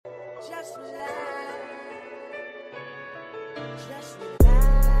Just relax. Just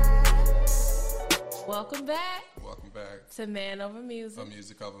relax. Welcome back Welcome back to Man Over Music to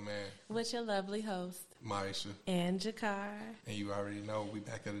Music Over Man. with your lovely host, Maisha. and Jakar. And you already know we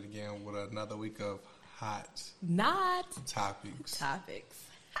back at it again with another week of hot Not topics. topics.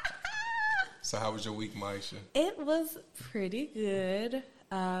 So how was your week, Maisha? It was pretty good.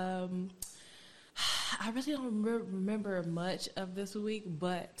 I really don't remember much of this week,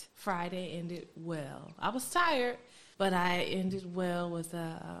 but Friday ended well. I was tired, but I ended well with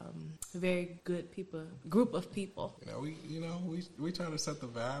a very good group of people. We try to set the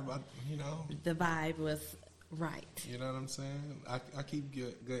vibe. The vibe was right. You know what I'm saying? I keep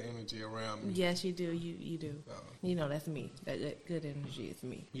good energy around me. Yes, you do. You do. So, You know that's me. That good energy is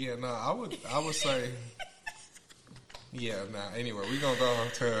me. yeah, no, I would say. Yeah, nah. Anyway, we gonna go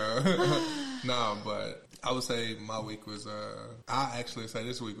to but I would say my week was. I actually say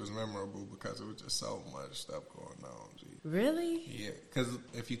this week was memorable because it was just so much stuff going on. G. Really? Yeah, because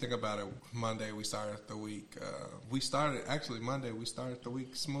if you think about it, Monday we started the week. Monday we started the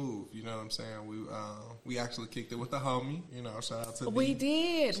week smooth. You know what I'm saying? We actually kicked it with the homie. You know, shout out to We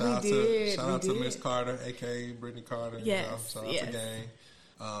did. Shout out to Miss Carter, aka Brittany Carter. Yes. Shout out to Gang.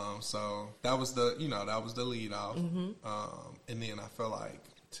 So that was the lead off. And then I feel like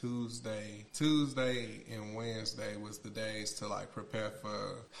Tuesday and Wednesday was the days to like prepare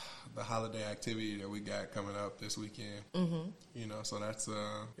for the holiday activity that we got coming up this weekend. You know, so that's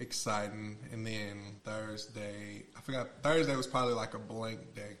exciting. And then Thursday was probably like a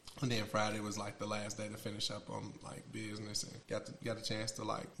blank day. And then Friday was like the last day to finish up on like business and got a chance to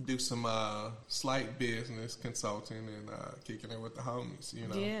like do some slight business consulting and kicking it with the homies, you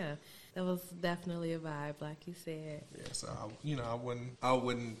know. Yeah. That was definitely a vibe, like you said. Yeah, so I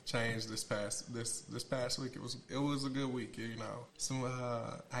wouldn't change this past week. It was a good week, you know. Some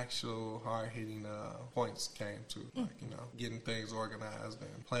actual hard hitting points came to, like, you know, getting things organized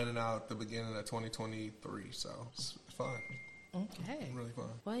and planning out the beginning of 2023. So it's fun. Okay. Really fun.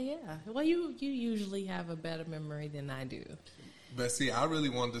 Well, yeah. Well, you usually have a better memory than I do. But see, I really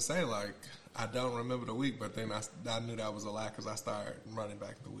wanted to say, like, I don't remember the week, but then I knew that was a lie because I started running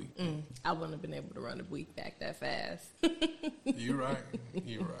back the week. I wouldn't have been able to run a week back that fast. You're right.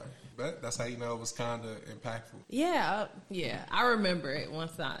 But that's how you know it was kind of impactful. Yeah. I remember it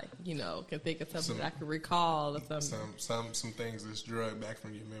once I, can think of something that I can recall or something. Some things that's drugged back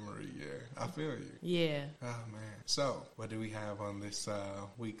from your memory. Yeah, I feel you. Yeah. Oh man. So, what do we have on this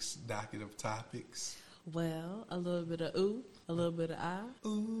week's docket of topics? Well, a little bit of ooh, a little bit of ah.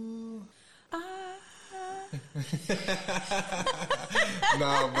 Ooh. Ah.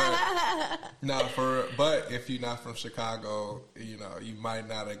 But if you're not from Chicago, you know, you might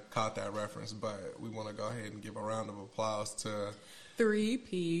not have caught that reference, but we want to go ahead and give a round of applause to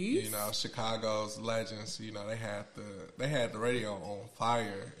 3Ps. You know, Chicago's legends. You know, they had the radio on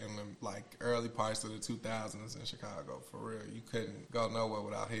fire in the like early parts of the 2000s in Chicago. For real, you couldn't go nowhere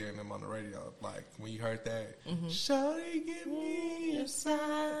without hearing them on the radio. Like when you heard that, "Shawty, give me a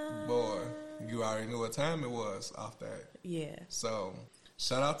sign," boy, you already knew what time it was off that. Yeah. So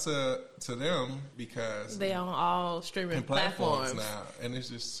shout out to them because they on all streaming platforms now, and it's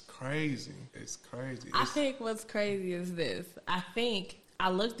just crazy. It's crazy. I think what's crazy is this. I think I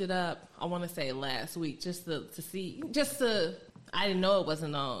looked it up. I want to say last week just to see. I didn't know it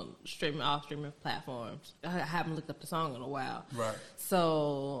wasn't on all streaming platforms. I haven't looked up the song in a while. Right.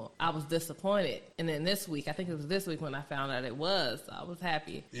 So I was disappointed. And then this week, I think it was this week when I found out it was. So I was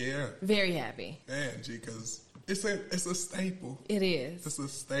happy. Yeah. Very happy. Man, G, because it's a staple. It is. It's a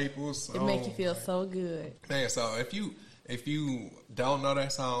staple song. It makes you feel so good. Man, so if you don't know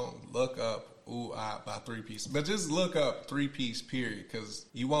that song, look up Ooh Ah by 3Ps. But just look up 3Ps, period, because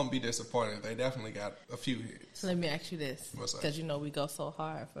you won't be disappointed. They definitely got a few hits. Let me ask you this. What's up? Because you know we go so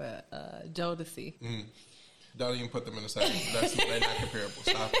hard for Jodeci. Don't even put them in the same. They're not comparable.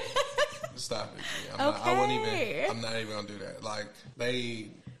 Stop it. I'm not even gonna do that. Like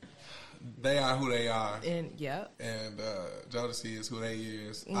they are who they are. And Jodeci is who they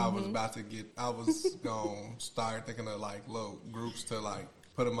is. I was gonna start thinking of like little groups to like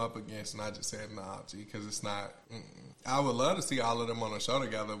put them up against, and I just said nah, G, because it's not. I would love to see all of them on a show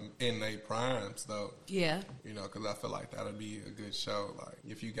together in their primes, though. Yeah. You know, because I feel like that would be a good show. Like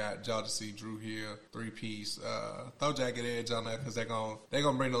if you got Jodeci, Dru Hill, 3Ps, throw Jagged Edge on that because they're gonna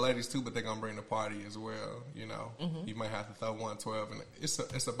bring the ladies too, but they're gonna bring the party as well. You know, you might have to throw 112, and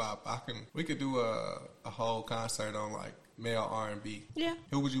it's about. We could do a whole concert on like male R&B. Yeah.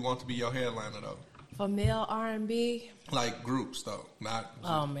 Who would you want to be your headliner though? For male R&B? Like groups, though. Not.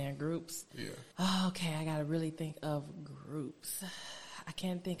 Oh, man, groups? Yeah. Oh, okay, I got to really think of groups. I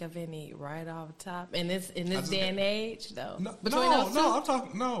can't think of any right off the top. And this in this just day got- and age, though. No, Between those two? I'm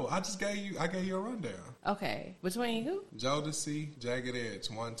talking. No, I gave you a rundown. Okay. Between who? Jodeci, Jagged Edge,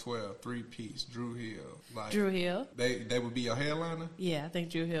 112, 3-piece, Drew Hill. Like, Drew Hill. They would be your headliner. Yeah, I think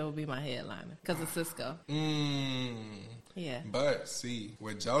Drew Hill would be my headliner because of Cisco. Yeah. But see,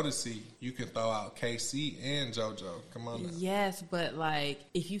 with Jodeci, you can throw out KC and JoJo. Come on now. Yes, but like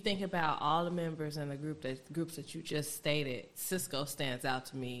if you think about all the members in the groups that you just stated, Cisco stands out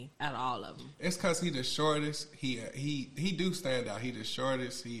to me out of all of them. It's because he the shortest. He do stand out. He the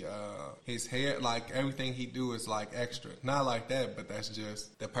shortest. His hair, like everything he do is like extra. Not like that, but that's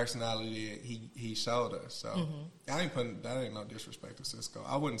just the personality that he showed us. So that ain't no disrespect to Cisco.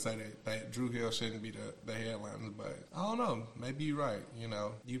 I wouldn't say that Drew Hill shouldn't be the headliner, but I don't know. Maybe you're right. You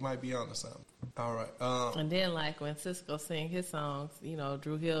know, you might be onto something. All right. And then like when Cisco sing his songs, you know,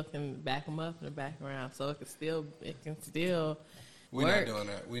 Drew Hill can back him up in the background, so it can still We're work. not doing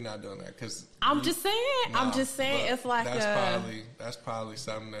that. We're not doing that because I'm just saying it's like that's probably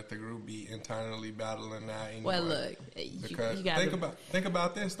something that the group be internally battling now. Anyway. Well, look, because you gotta think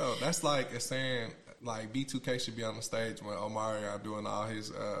about this though. That's like it's saying like B2K should be on the stage when Omarion doing all his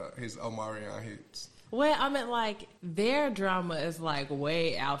Omarion hits. Well, I meant like their drama is like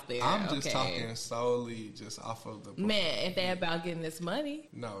way out there. I'm just talking solely just off of the man. If they're about getting this money,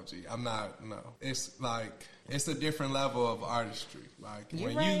 no, G, I'm not. No, it's like it's a different level of artistry. Like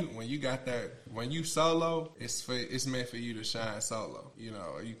when you got that when you solo, it's meant for you to shine solo. You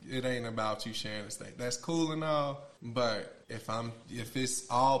know, it ain't about you sharing the stage. That's cool and all, but if it's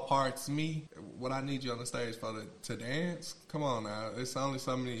all parts me, what I need you on the stage for to dance? Come on now, it's only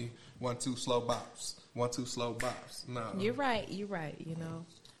so many 1-2 slow bops. 1-2 slow bops. No, you're right. You know,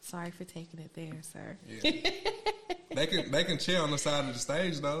 sorry for taking it there, sir. Yeah. They can chill on the side of the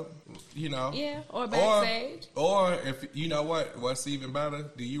stage though, you know. Yeah, or backstage. Or if you know what's even better?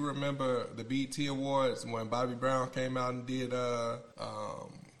 Do you remember the BET Awards when Bobby Brown came out and did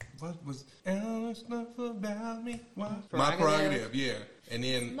what was stuff about me? What? My prerogative, yeah. And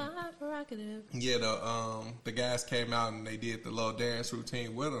then My prerogative. yeah, the guys came out and they did the little dance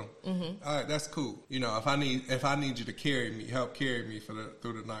routine with them. Mm-hmm. All right, that's cool. You know, if I need you to help carry me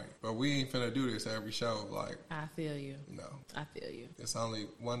through the night. But we ain't finna do this every show. Like I feel you. No, I feel you. it's only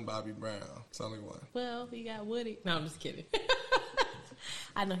one Bobby Brown. It's only one. Well, you got Woody. No, I'm just kidding.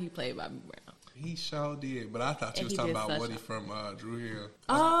 I know he played Bobby Brown. He sure did, but I thought you And was he talking did about such Woody a- from Drew Hill.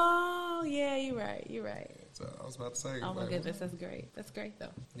 Oh, yeah, you're right. So I was about to say. Oh my like, goodness, that's great. That's great though.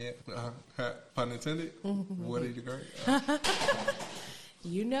 Yeah, pun intended. Woody the Great.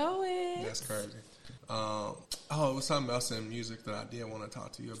 You know it. That's crazy. It was something else in music that I did want to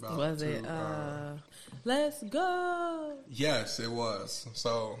talk to you about. Was too. it? Let's go. Yes, it was.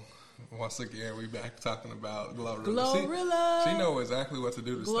 So once again, we back talking about Glorilla. Glorilla. She knows exactly what to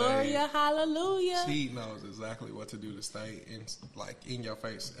do to Gloria, stay. hallelujah. She knows exactly what to do to stay in your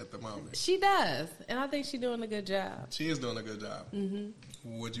face at the moment. She does, and I think she's doing a good job. She is doing a good job.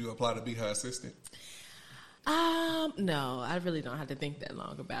 Mm-hmm. Would you apply to be her assistant? No, I really don't have to think that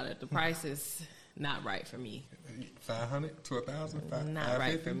long about it. The price is not right for me. 500 to 1,000? Not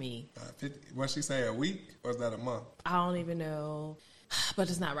right for me. 550? What she say, a week or is that a month? I don't even know, but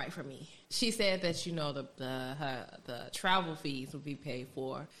it's not right for me. She said that the travel fees would be paid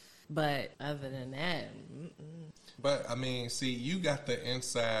for, but other than that, But I mean, see, you got the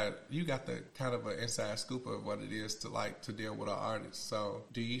kind of an inside scoop of what it is to deal with an artist. So,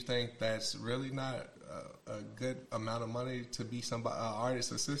 do you think that's really not a good amount of money to be an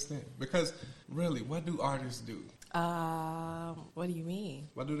artist assistant? Because really, what do artists do? what do you mean?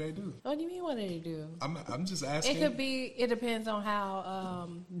 What do they do? What do you mean? What do they do? I'm just asking. It depends on how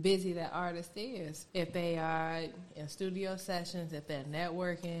busy that artist is. If they are in studio sessions, if they're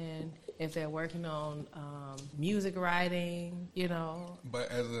networking, if they're working on music writing, you know. But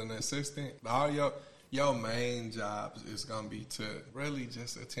as an assistant, all your main job is gonna be to really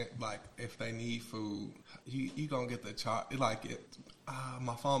just attempt. Like, if they need food, you gonna get the chart. Like it.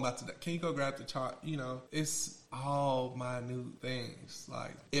 My phone about to die. Can you go grab the chart? You know, it's all minute things.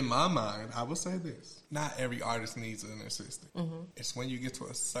 Like, in my mind, I will say this. Not every artist needs an assistant. Mm-hmm. It's when you get to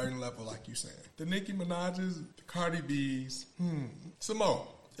a certain level, like you said. The Nicki Minaj's, the Cardi B's, some more.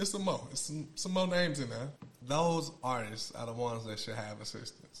 It's some more. It's some more names in there. Those artists are the ones that should have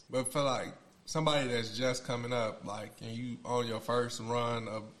assistants. But for like somebody that's just coming up, like, and you on your first run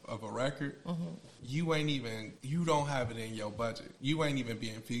of a record, you don't have it in your budget. You ain't even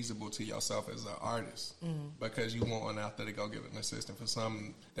being feasible to yourself as an artist because you want one out there to go get an assistant for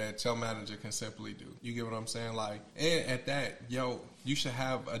something that your manager can simply do. You get what I'm saying? Like, and at that, you should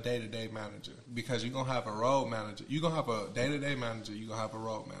have a day-to-day manager because you're going to have a road manager. You're going to have a day-to-day manager. You're going to have a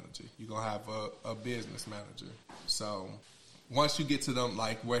road manager. You're going to have a business manager. So once you get to them,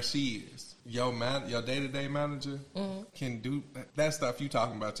 like where she is, your day-to-day manager can do that stuff you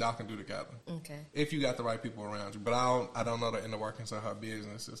talking about. Y'all can do together. Okay. If you got the right people around you. But I don't know the inner workings of her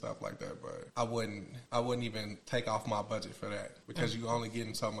business and stuff like that. But I wouldn't even take off my budget for that because you only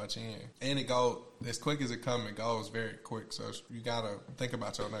getting so much in, and it go as quick as it comes. It goes very quick. So you gotta think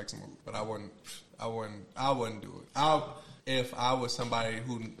about your next move. But I wouldn't do it. If I was somebody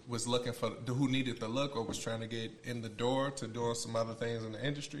who was looking who needed the look or was trying to get in the door to doing some other things in the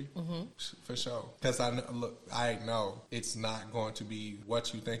industry, for sure. Because I know it's not going to be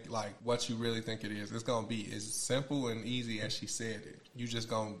what you think, like what you really think it is. It's going to be as simple and easy as she said it. You just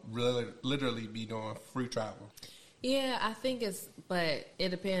going to literally be doing free travel. Yeah, I think but it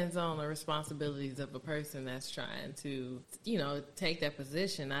depends on the responsibilities of a person that's trying to, take that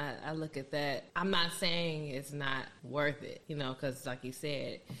position. I look at that. I'm not saying it's not worth it, because like you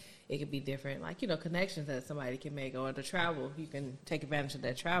said, it could be different, like, connections that somebody can make or the travel. You can take advantage of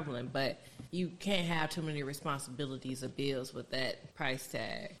that traveling, but you can't have too many responsibilities or bills with that price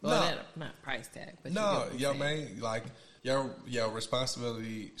tag. Well, not price tag, but your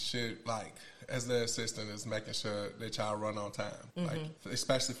responsibility should, like, as the assistant, is making sure that y'all run on time. Like,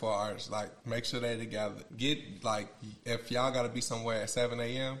 especially for artists, like, make sure they together. If y'all got to be somewhere at 7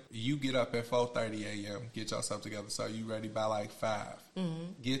 a.m., you get up at 4:30 a.m., get yourself together so you ready by like 5.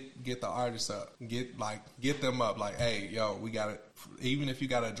 Get the artists up. Get them up. Like, hey, we got to, even if you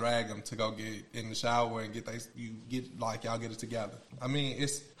got to drag them to go get in the shower and y'all get it together. I mean,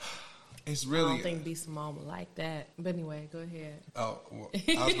 it's really. I don't think B. Simone would like that. But anyway, go ahead. Oh, well,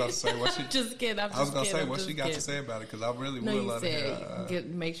 I was about to say what she. Just kidding. I was going to say what she got to say about it because I really would love to hear.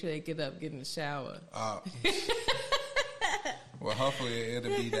 Make sure they get up, get in the shower. Well, hopefully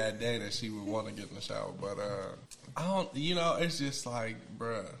it'll be that day that she would want to get in the shower. But I don't. It's just like,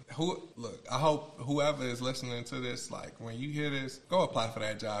 bruh. I hope whoever is listening to this, like, when you hear this, go apply for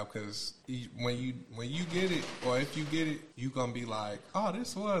that job because when you get it, or if you get it, you gonna be like, oh,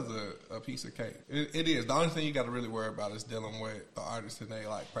 this was a piece of cake. It is. The only thing you got to really worry about is dealing with the artist and their,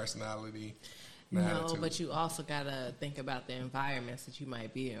 like, personality. No, but you also got to think about the environments that you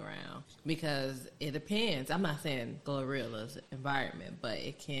might be around because it depends. I'm not saying Glorilla's environment, but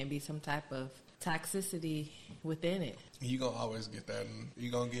it can be some type of toxicity within it. You gonna always get that.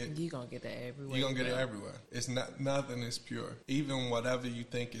 You gonna get that everywhere. You gonna get it everywhere. It's nothing is pure. Even whatever you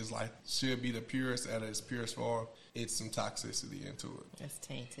think is like should be the purest at its purest form, it's some toxicity into it. It's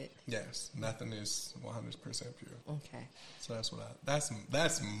tainted. Yes, nothing is 100% pure. Okay. So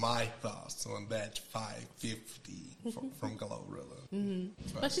that's my thoughts on that 550 from Glorilla.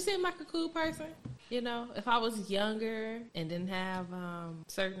 But you seem like a cool person. If I was younger and didn't have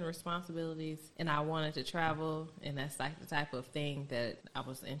certain responsibilities and I wanted to travel and that's like the type of thing that I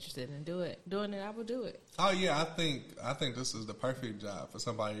was interested in doing it, I would do it. Oh yeah, I think this is the perfect job for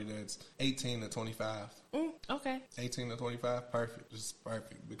somebody that's 18 to 25. Okay. 18 to 25, perfect. This is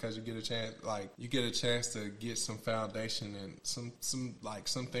perfect because you get a chance to get some foundation and some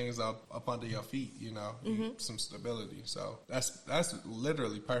things up under your feet, some stability. So that's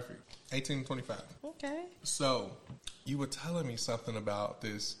literally perfect. 18 to 25. Okay. So you were telling me something about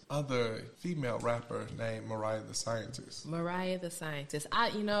this other female rapper named Mariah the Scientist. Mariah the Scientist.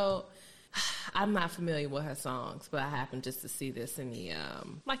 I'm not familiar with her songs, but I happened just to see this in the,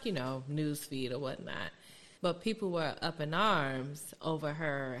 news feed or whatnot. But people were up in arms over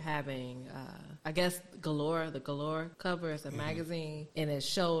her having, I guess, the Galore cover as a magazine. And it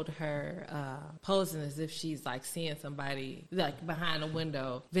showed her posing as if she's, like, seeing somebody, like, behind a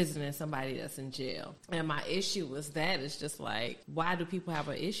window, visiting somebody that's in jail. And my issue was that. It's just like, why do people have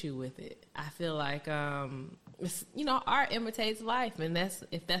an issue with it? I feel like, art imitates life. And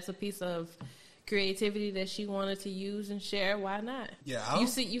if that's a piece of creativity that she wanted to use and share, why not? Yeah, you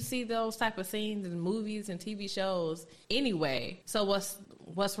see those type of scenes in movies and TV shows anyway. So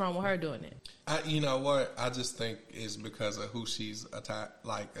what's wrong with her doing it? You know what? I just think it's because of who she's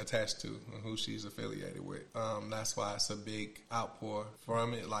attached to and who she's affiliated with. That's why it's a big outpour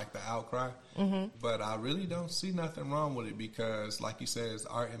from it, like the outcry. Mm-hmm. But I really don't see nothing wrong with it because, like you said, it's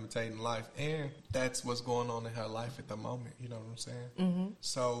art imitating life, and that's what's going on in her life at the moment. You know what I'm saying? Mm-hmm.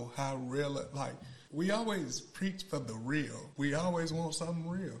 So how real? Like we always preach for the real. We always want something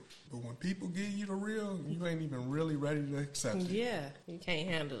real. But when people give you the real, you ain't even really ready to accept it. Yeah, you can't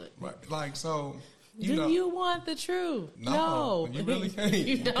handle it. Right. Like, so, Do you want the truth? No. You really can't.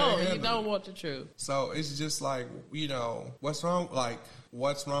 You don't. You don't it. want the truth. So it's just like, what's wrong? Like,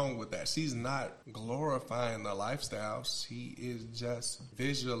 what's wrong with that? She's not glorifying the lifestyle. She is just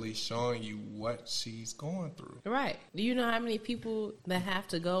visually showing you what she's going through. Right. Do you know how many people that have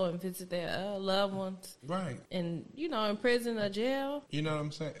to go and visit their loved ones? Right. And, in prison or jail? You know what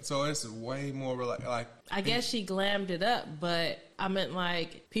I'm saying? So it's way more like I guess she glammed it up, but I meant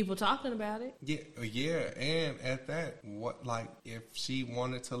like people talking about it. Yeah, and at that, if she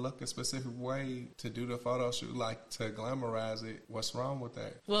wanted to look a specific way to do the photo shoot, like to glamorize it, what's wrong with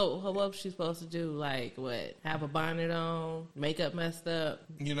that? Well, what was she supposed to do? Like what? Have a bonnet on, makeup messed up,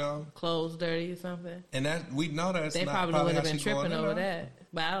 clothes dirty or something? And that we know that's they not probably would have how been she going tripping in over there. that,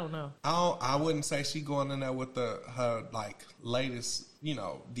 but I don't know. I wouldn't say she going in there with her latest,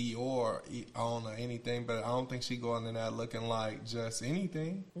 Dior on or anything, but I don't think she going in there looking like just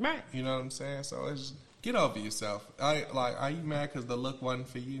anything. Right. You know what I'm saying? So it's get over yourself. Are you mad because the look wasn't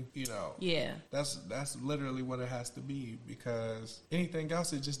for you? Yeah. That's literally what it has to be because anything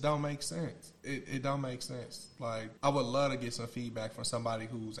else, it just don't make sense. It don't make sense. Like, I would love to get some feedback from somebody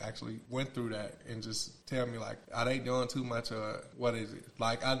who's actually went through that and just tell me, like, are they doing too much or what is it?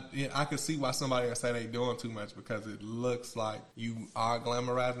 Like, I could see why somebody would say they doing too much because it looks like you are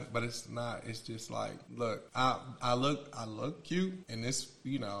glamorizing, but it's not. It's just like, look, I look cute in this,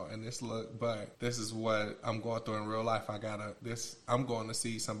 in this look, but this is what I'm going through in real life. I'm going to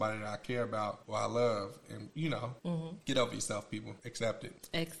see somebody that I care about or I love, and, get over yourself, people. Accept it.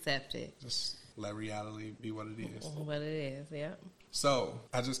 Accept it. Just let reality be what it is. What it is, yeah. So,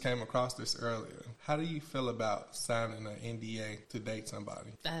 I just came across this earlier. How do you feel about signing an NDA to date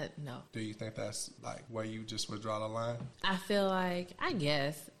somebody? No. Do you think that's like where you just would draw the line? I feel like, I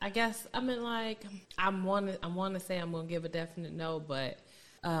guess, I mean, like, I want to say I'm going to give a definite no, but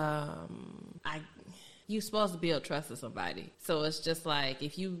you're supposed to build trust with somebody. So it's just like,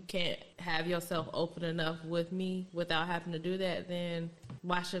 if you can't have yourself open enough with me without having to do that, then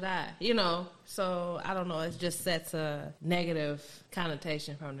why should I? So I don't know. It just sets a negative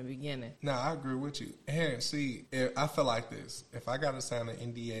connotation from the beginning. No, I agree with you. And see, I feel like this. If I got to sign an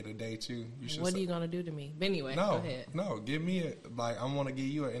NDA to date you, you should. What are you going to do to me? But anyway, go ahead. No, give me I want to give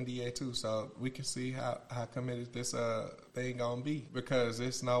you an NDA too, so we can see how committed this thing going to be. Because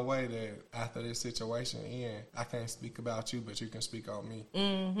there's no way that after this situation I can't speak about you, but you can speak on me.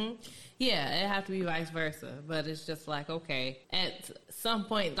 Mm-hmm. Yeah, it have to be vice versa. But it's just like, okay, at some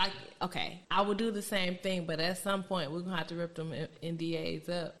point, like, okay, I would do the same thing, but at some point, we're going to have to rip them NDAs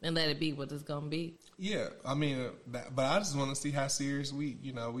up and let it be what it's going to be. Yeah, I mean, but I just want to see how serious we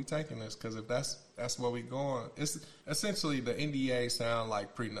taking this, because if that's where we going, it's essentially the NDA sound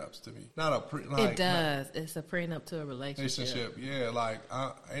like prenups to me. Not a it does. It's a prenup to a relationship. Yeah, like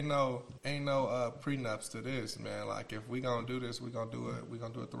ain't no prenups to this, man. Like, if we gonna do this, we gonna do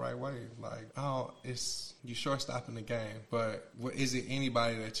it the right way. Like, it's you shortstopping the game. But is it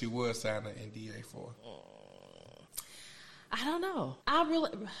anybody that you would sign an NDA for? I don't know.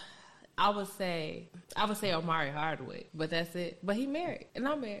 I would say Omari Hardwick, but that's it. But he married, and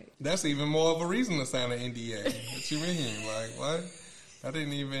I'm married. That's even more of a reason to sign an NDA. What you mean? Like, what? I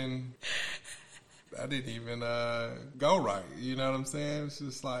didn't even go right. You know what I'm saying? It's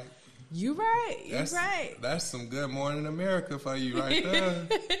just like, you right. You right. That's some Good Morning America for you right there.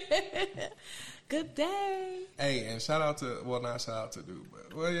 Good day. Hey, and shout out to Dude,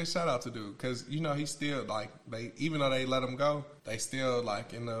 but shout out to Dude, because he's still like, even though they let him go, they still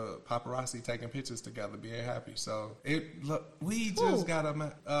like in the paparazzi taking pictures together, being happy. So we just got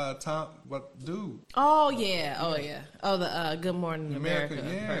Dude. Oh yeah. Oh, the Good Morning America.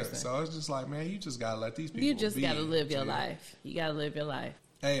 Yeah. Person. So it's just like, man, you just gotta let these people. You just gotta live your life. You gotta live your life.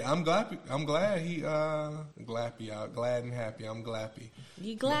 Hey, I'm glad he glad and happy. I'm glappy.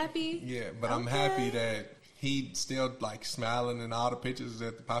 You glappy? Yeah, but okay. I'm happy that he still like smiling in all the pictures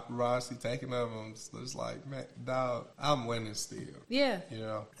that the paparazzi taking of him. So it's like, man, dog, I'm winning still. Yeah.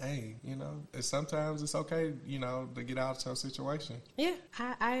 Hey, sometimes it's okay, to get out of your situation. Yeah,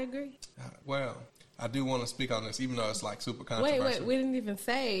 I agree. Well, I do want to speak on this, even though it's like super controversial. Wait, we didn't even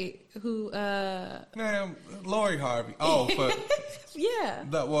say who. Man, Lori Harvey. Oh, for Yeah.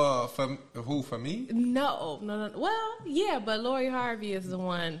 for who? For me? No. Well, yeah, but Lori Harvey is the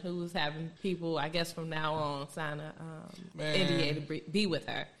one who's having people, I guess, from now on sign a NDA to be with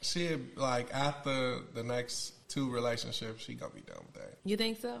her. She like after the next 2 relationships, she gonna be done with that. You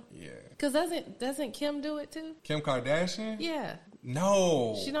think so? Yeah. Because doesn't Kim do it too? Kim Kardashian? Yeah.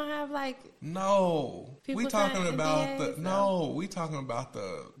 No. She don't have like. No. People We talking sign about NDAs, we talking about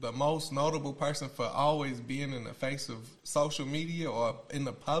the most notable person for always being in the face of social media or in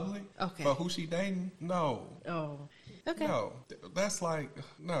the public. Okay. For who she dating? No. Oh. Okay. No. That's like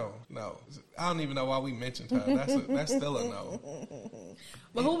no. I don't even know why we mentioned her. That's still a no.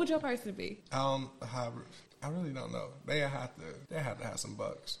 But who would your person be? I really don't know. They have to have some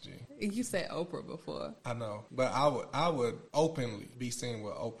bucks, G. You said Oprah before. I know, but I would openly be seen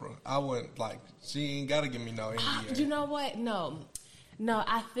with Oprah. I wouldn't like. She ain't got to give me no NDA. You know what? No.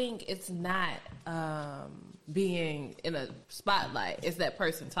 I think it's not being in a spotlight. It's that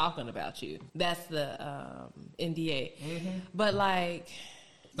person talking about you. That's the NDA. Mm-hmm. But like.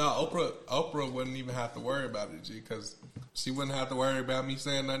 No, Oprah wouldn't even have to worry about it, G, because she wouldn't have to worry about me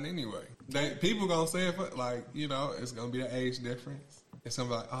saying nothing anyway. People gonna say it for, like, you know, it's gonna be the age difference. And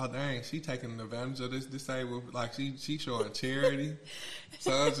somebody like, oh dang, she taking advantage of this disabled, like she showing charity.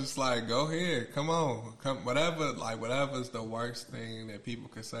 So it's just like, go ahead, come on, whatever's the worst thing that people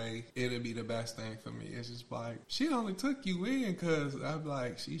could say, it'll be the best thing for me. It's just like, she only took you in because I'm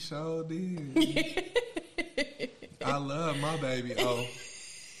like, she sure did. I love my baby. Oh.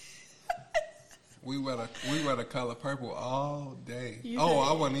 We wear the color purple all day.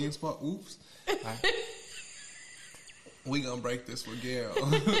 I wasn't even supposed. Oops. We gonna break this for Gail.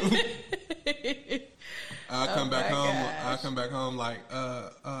 I'll come back home like,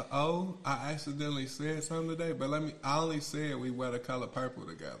 I accidentally said something today, but I only said we wear the color purple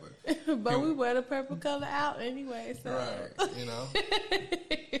together. But we wear the purple color out anyway, so. Right, you know.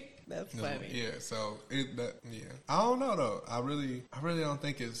 That's funny. Yeah, so I don't know though. I really don't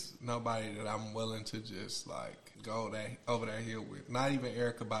think it's nobody that I'm willing to just like go over that hill with. Not even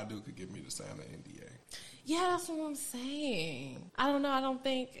Erykah Badu could get me to sign an NDA. Yeah, that's what I'm saying. I don't know. I don't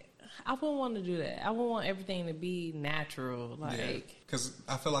think I wouldn't want to do that. I would want everything to be natural, because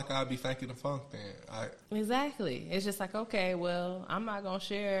I feel like I'd be faking the funk then. Exactly. It's just like, okay, well, I'm not gonna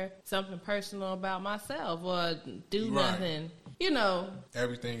share something personal about myself or do nothing. You know,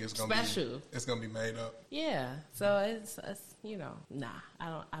 everything is gonna special. It's gonna be made up. Yeah. So it's nah.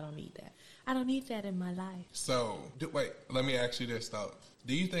 I don't need that. I don't need that in my life. So wait, let me ask you this though.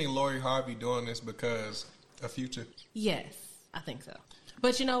 Do you think Lori Harvey doing this because of Future? Yes, I think so.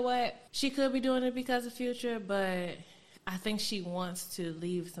 But you know what? She could be doing it because of Future, but I think she wants to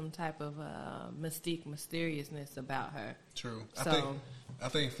leave some type of mysteriousness about her. True. I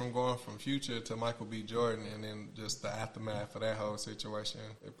think from going from Future to Michael B. Jordan and then just the aftermath of that whole situation,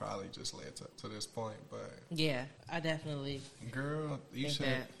 it probably just led to this point. But yeah, I definitely. Girl,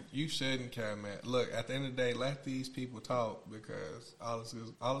 you shouldn't care, man. Look, at the end of the day, let these people talk because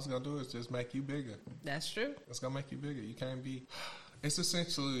all it's gonna do is just make you bigger. That's true. It's gonna make you bigger. You can't be. It's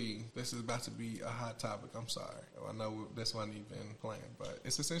essentially, this is about to be a hot topic. I'm sorry. I know this wasn't even planned, but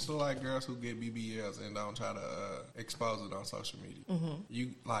it's essentially like girls who get BBLs and don't try to expose it on social media.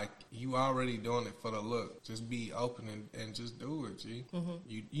 Mm-hmm. You already doing it for the look. Just be open and just do it, G. Mm-hmm.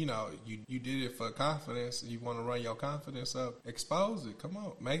 You did it for confidence. You want to run your confidence up. Expose it. Come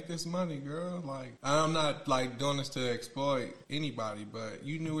on. Make this money, girl. Like, I'm not like doing this to exploit anybody, but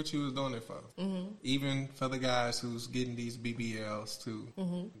you knew what you was doing it for. Mm-hmm. Even for the guys who's getting these BBLs too.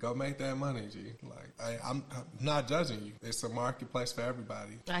 Mm-hmm. Go make that money, G. Like, I'm not judging you. It's a marketplace for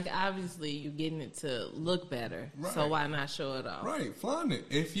everybody. Like, obviously, you're getting it to look better, right. So why not show it off? Right, flaunt it.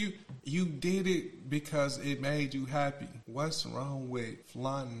 If you did it because it made you happy, what's wrong with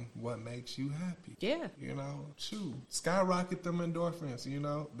flaunting what makes you happy? Yeah. You know, shoot. Skyrocket them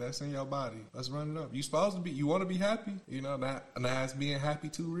endorphins, that's in your body. Let's run it up. You supposed to be, you want to be happy? Now is being happy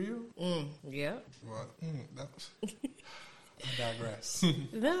too real? Yeah. Well, I digress.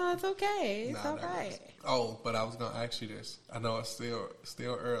 No, it's okay. It's all right. Oh, but I was going to ask you this. I know it's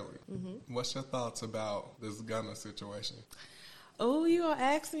still early. Mm-hmm. What's your thoughts about this Gunna situation? Oh, you going to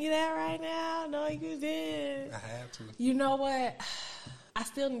ask me that right now? No, you did. I have to. You know what? I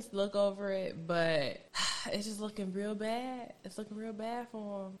still need to look over it, but it's just looking real bad. It's looking real bad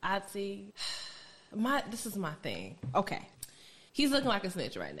for him. I'd see. This is my thing. Okay. He's looking like a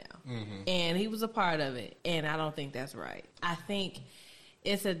snitch right now. Mm-hmm. And he was a part of it. And I don't think that's right. I think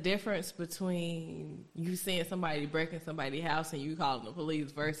it's a difference between you seeing somebody breaking somebody's house and you calling the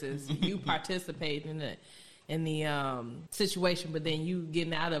police versus you participating in the situation, but then you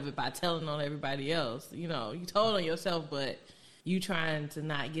getting out of it by telling on everybody else. You know, you told on yourself, but you trying to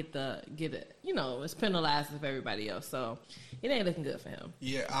not get it. You know, it's penalized with everybody else. So it ain't looking good for him.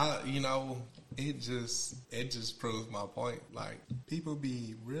 Yeah, it just proves my point. Like, people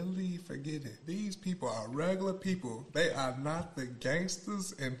be really forgetting. These people are regular people. They are not the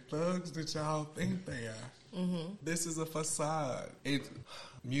gangsters and thugs that y'all think they are. Mm-hmm. This is a facade.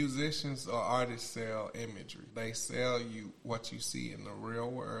 Musicians or artists sell imagery. They sell you what you see in the real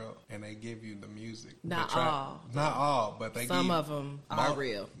world, and they give you the music. Not all, but some of them are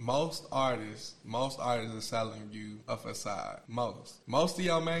real. Most artists are selling you a facade. Most of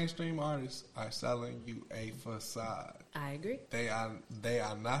your mainstream artists are selling you a facade. I agree. They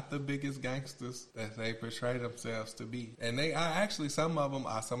are not the biggest gangsters that they portray themselves to be, and they are actually, some of them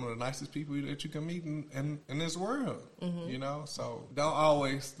are some of the nicest people that you can meet in this world. Mm-hmm. You know, so don't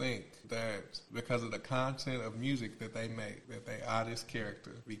always think that because of the content of music that they make that they are this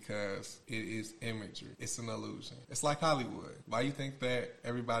character, because it is imagery. It's an illusion. It's like Hollywood. Why you think that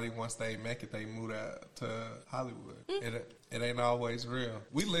everybody, once they make it, they move out to Hollywood? Mm-hmm. It ain't always real.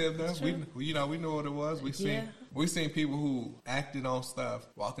 We lived there. We knew what it was. We seen people who acted on stuff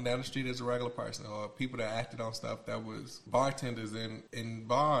walking down the street as a regular person, or people that acted on stuff that was bartenders in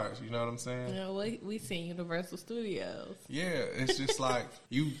bars. You know what I'm saying? Yeah, we seen Universal Studios. Yeah, it's just like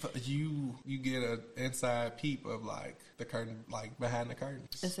you get an inside peep of like the curtain, like behind the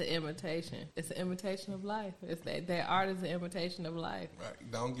curtains. It's an imitation. It's an imitation of life. It's that art is an imitation of life.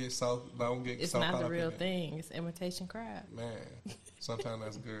 Right. Don't get so. It's not the real thing. It's imitation crap. Man, sometimes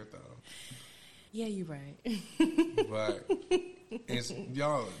that's good though. Yeah, you're right. But it's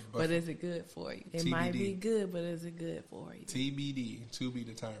y'all. But is it good for you? It TBD. Might be good, but is it good for you? TBD, to be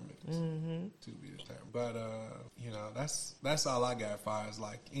determined. Mm-hmm. To be determined. But that's all I got as far as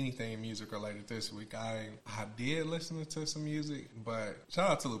like anything music related this week. I did listen to some music, but shout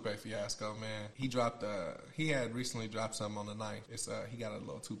out to Lupe Fiasco, man. He had recently dropped something on the 9th. He got a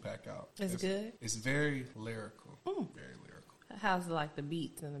little 2-pack out. It's good. It's very lyrical. Very lyrical. How's it like the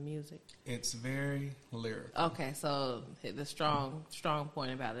beats and the music? It's very lyrical. Okay, so the strong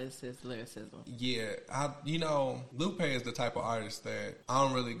point about it is his lyricism. Yeah, Lupe is the type of artist that I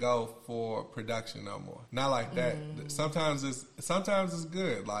don't really go for production no more. Not like that. Sometimes it's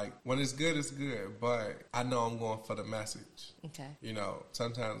good. Like when it's good, but I know I'm going for the message. Okay. You know,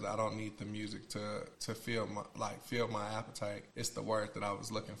 sometimes I don't need the music to fill my appetite. It's the word that I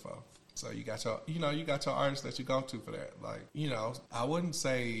was looking for. So you got your artists that you go to for that. Like, I wouldn't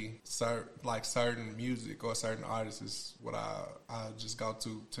say certain music or certain artists is what I just go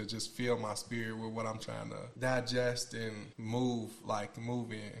to just feel my spirit with what I'm trying to digest and move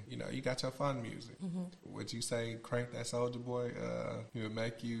in. You got your fun music. Mm-hmm. Would you say Crank That Soulja Boy, he would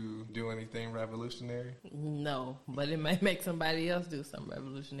make you do anything revolutionary? No, but it may make somebody else do something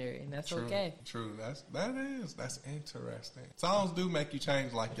revolutionary, and that's okay. True. That's interesting. Songs do make you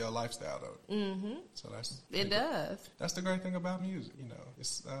change like your lifestyle. Mm-hmm. So it does. That's the great thing about music,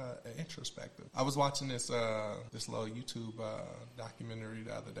 It's introspective. I was watching this little YouTube documentary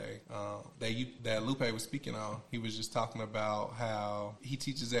the other day that Lupe was speaking on. He was just talking about how he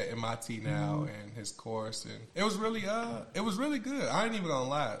teaches at MIT now and his course, and it was really good. I ain't even gonna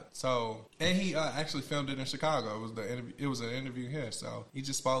lie. So, and he actually filmed it in Chicago. It was an interview here. So he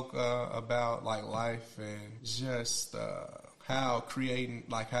just spoke about like life and just. How coming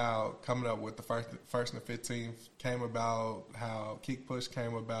up with the first and the 15th came about, how Kick Push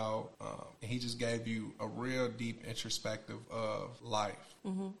came about, and he just gave you a real deep introspective of life,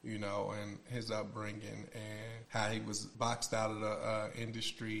 and his upbringing and how he was boxed out of the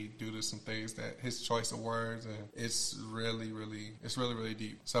industry due to some things that his choice of words, and it's really, really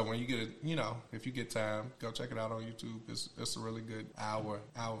deep. So when you get if you get time, go check it out on YouTube. It's a really good hour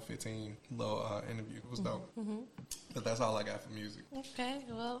 15 little interview. It was dope. Mm-hmm. But that's all I got for music. Okay,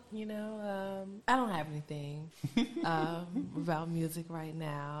 well, I don't have anything about music right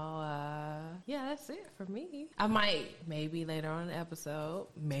now. Yeah, that's it for me. I might, maybe later on in the episode,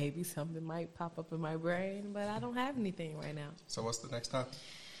 maybe something might pop up in my brain, but I don't have anything right now. So what's the next topic?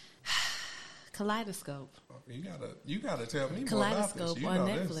 Kaleidoscope. Oh, you gotta tell me more about this. Kaleidoscope on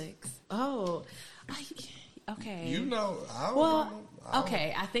Netflix. This. Oh, okay.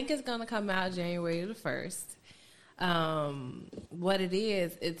 I think it's gonna come out January the 1st. What it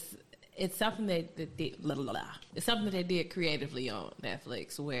is, it's something that it's something that they did creatively on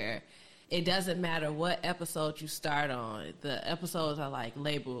Netflix, where it doesn't matter what episode you start on. The episodes are like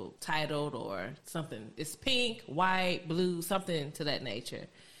labeled, titled, or something. It's pink, white, blue, something to that nature.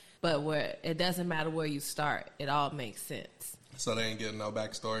 But where it doesn't matter where you start, it all makes sense. So they ain't getting no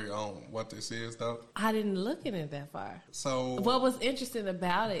backstory on what this is, though? I didn't look at it that far. So What was interesting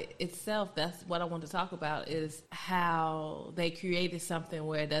about it itself, that's what I want to talk about, is how they created something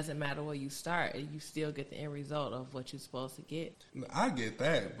where it doesn't matter where you start, and you still get the end result of what you're supposed to get. I get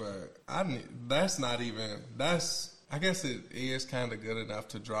that, but that's not even, I guess it is kind of good enough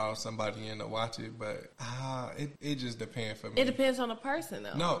to draw somebody in to watch it, but it just depends for me. It depends on the person,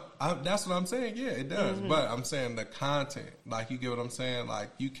 though. No, that's what I'm saying. Yeah, it does. But I'm saying the content, like, you get what I'm saying.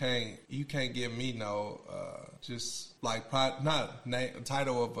 Like, you can't give me no just like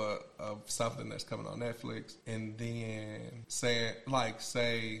title of something that's coming on Netflix, and then say,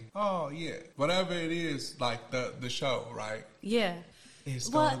 oh yeah, whatever it is, like the show, right? Yeah. It's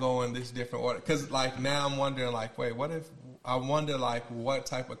going to go in this different order. Because, like, now I'm wondering, like, wait, what if... I wonder, like, what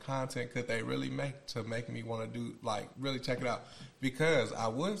type of content could they really make to make me want to do, like, really check it out? Because I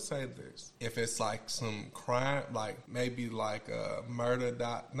would say this. If it's, like, some crime, like, maybe, like, a murder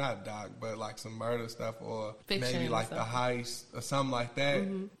but, like, some murder stuff, or Fiction maybe, like, the stuff. heist or something like that,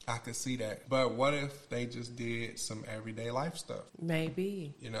 I could see that. But what if they just did some everyday life stuff?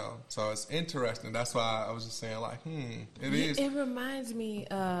 Maybe. You know? So it's interesting. That's why I was just saying, like, it is. It reminds me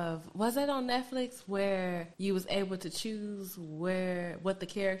of, was that on Netflix where you was able to choose what the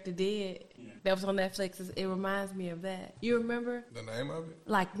character did? That was on Netflix. It reminds me of that. You remember? The name of it?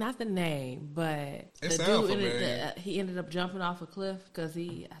 Like, not the name, but the sound dude familiar. he ended up jumping off a cliff because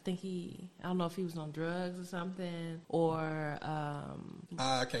I don't know if he was on drugs or something, or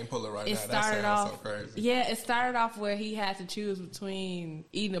I can't pull it right it now. That started sounds off so crazy. Yeah, it started off where he had to choose between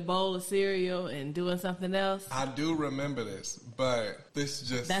eating a bowl of cereal and doing something else. I do remember this, but this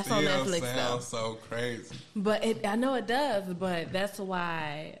just That's still on Netflix, sounds so crazy. But I know it does, but that's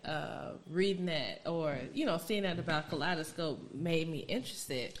why reading that or, seeing that about Kaleidoscope made me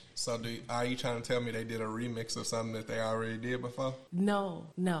interested. So are you trying to tell me they did a remix of something that they already did before? No.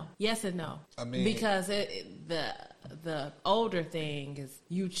 Yes and no. I mean... Because the older thing is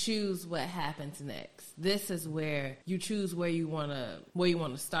you choose what happens next. This is where you choose where you want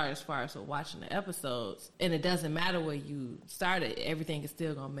to start as far as watching the episodes, and it doesn't matter where you started. Everything is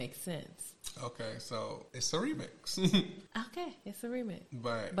still gonna make sense. Okay, so it's a remix. Okay, it's a remix.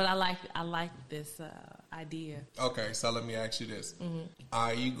 But I like this idea. okay, so let me ask you this.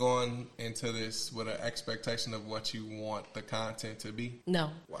 Are you going into this with an expectation of what you want the content to be? No,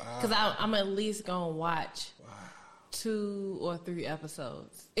 Wow. because I'm at least gonna watch 2 or 3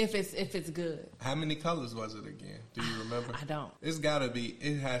 episodes if it's good. How many colors was it again? Do you remember? I don't.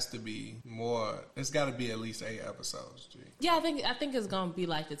 It has to be more. It's got to be at least 8 episodes, G. Yeah, I think it's gonna be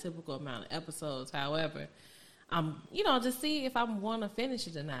like the typical amount of episodes. However, to see if I want to finish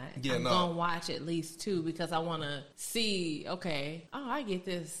it or not. Yeah, I'm gonna watch at least 2 because I want to see. Okay, I get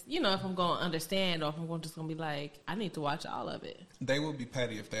this. If I'm gonna understand, or if I'm just gonna be like, I need to watch all of it. They would be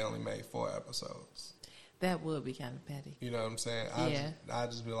petty if they only made 4 episodes. That would be kind of petty. You know what I'm saying? I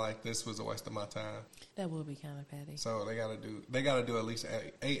just be like, this was a waste of my time. That would be kind of petty. So they gotta do at least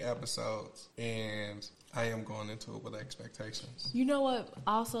 8 episodes, and I am going into it with expectations. You know what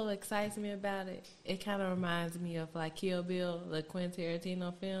also excites me about it? It kind of reminds me of like Kill Bill, the Quentin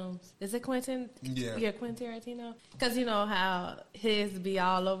Tarantino films. Is it Quentin? Yeah. Quentin Tarantino. Because you know how his be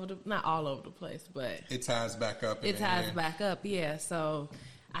not all over the place, but It ties back up. it ties back up. Yeah, so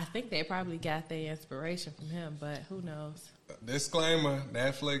I think they probably got their inspiration from him, but who knows? Disclaimer,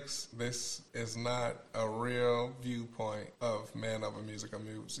 Netflix, this is not a real viewpoint of Man Over Music or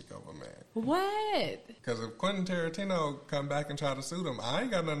Music Over Man. What? Because if Quentin Tarantino come back and try to sue them, I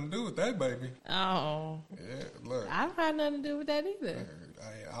ain't got nothing to do with that, baby. Oh, Yeah, look. I don't have nothing to do with that either.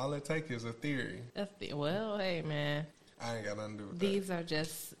 All it takes is a theory. Well, hey, man. I ain't got nothing to do with These are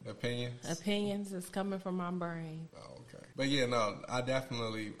just that. Opinions? opinions that's coming from my brain. Oh, okay. But yeah, no,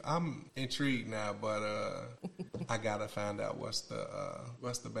 I'm intrigued now, but I gotta find out what's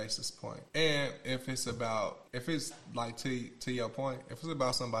the basis point. And if it's like to your point, if it's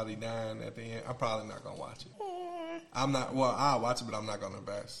about somebody dying at the end, I'm probably not gonna watch it. I'll watch it, but I'm not gonna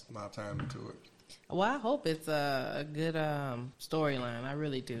invest my time into it. Well, I hope it's a good storyline. I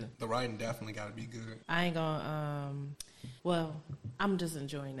really do. The writing definitely gotta be good. I ain't gonna. I'm just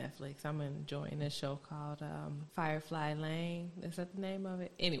enjoying Netflix. I'm enjoying this show called Firefly Lane. Is that the name of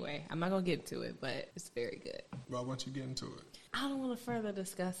it? Anyway, I'm not gonna get to it, but it's very good. Well, once you get into it. I don't want to further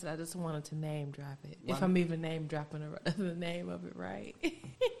discuss it. I just wanted to name drop it. Why If I'm even name dropping the name of it right.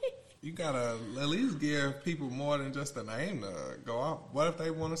 You gotta at least give people more than just a name to go off. What if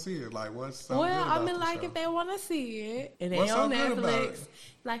they want to see it? Like, what's so good Well, about I mean, the like show? if they want to see it and they What's so on good about Netflix, it?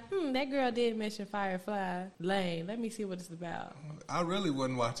 like, that girl did mention Firefly Lane. Let me see what it's about. I really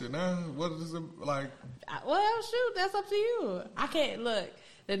wouldn't watch it now. What is it like? Well, shoot, that's up to you. I can't look.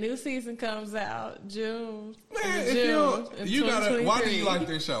 The new season comes out June. Man, in if June in you gotta. Why do 2023. you like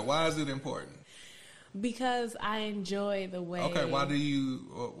this show? Why is it important? Because I enjoy the way. Okay, why do you?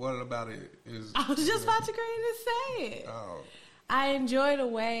 What about it is? I was just about to go ahead and say it. Oh, I enjoy the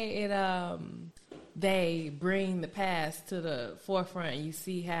way it they bring the past to the forefront. You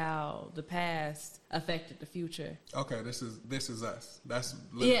see how the past affected the future. okay. This is us. That's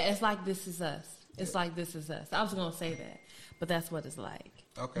Yeah, it's like This Is Us. It's like This Is Us. I was gonna say that, but that's what it's like.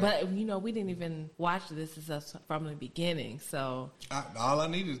 Okay. But we didn't even watch This Is Us from the beginning, so all I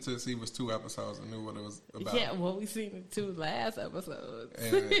needed to see was 2 episodes and knew what it was about. yeah. Well, we seen the 2 last episodes.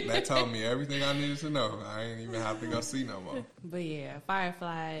 And that told me everything I needed to know. I ain't even have to go see no more. But yeah,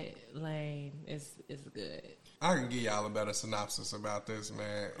 Firefly Lane is good. I can give y'all a better synopsis about this,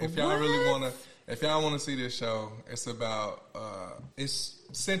 man. If y'all What? really want to see this show, it's about it's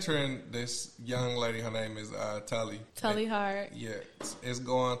centering this young lady. Her name is Tully. Tully Hart. Yeah, it's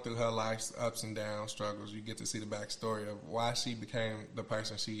going through her life's ups and downs, struggles. You get to see the backstory of why she became the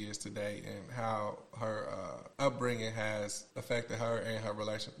person she is today, and how her upbringing has affected her and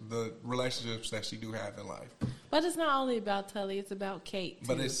the relationships that she do have in life. But it's not only about Tully; it's about Kate.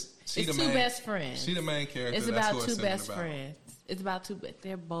 But too. it's two best friends. She the main character. It's That's about who it's 2 centered best about. friends. It's about 2.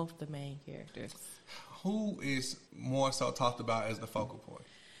 They're both the main characters. Who is more so talked about as the focal point?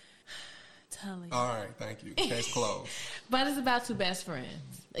 Tully. All right, thank you. Case closed. But it's about 2 best friends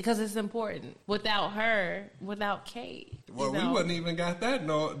because it's important. Without her, without Kate. Well, we wouldn't even got that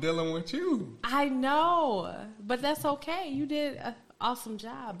dealing with you. I know, but that's okay. You did an awesome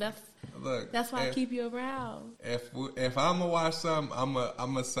job. That's why I if, keep you around. If I'm gonna watch something, I'm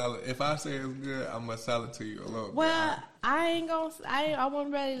gonna sell it. If I say it's good, I'm gonna sell it to you a little bit. Well, I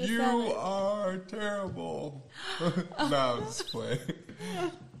wasn't ready to sell You it. are terrible. No, I'm just playing.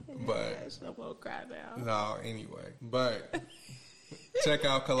 But Gosh, I'm gonna cry now. no, anyway. But check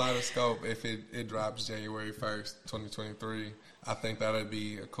out Kaleidoscope if it drops January 1st, 2023. I think that'd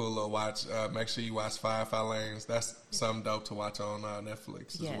be a cool little watch. Make sure you watch Firefly Lanes. That's something dope to watch on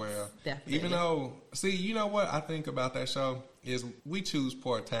Netflix Yes, as well. definitely. Even though, see, you know what I think about that show is we choose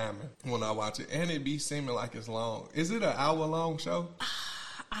poor timing when I watch it, and it be seeming like it's long. Is it an hour-long show?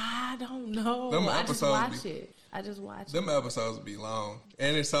 I don't know. Them I just episodes watch it. I just watch it. Them episodes be long,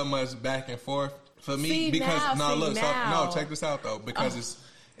 and it's so much back and forth for me See, because now. check this out though, because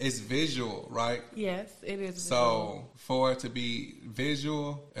it's visual, right? Yes, it is. So for it to be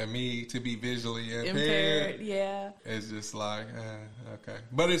visual and me to be visually impaired, yeah. it's just like okay,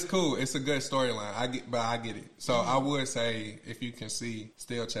 but it's cool. It's a good storyline. I get it. So I would say if you can see,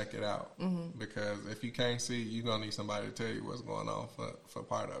 still check it out because if you can't see, you're gonna need somebody to tell you what's going on for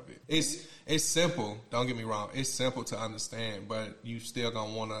part of it. It's simple. Don't get me wrong. It's simple to understand, but you still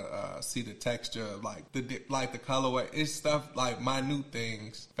gonna want to see the texture, like the colorway. It's stuff like minute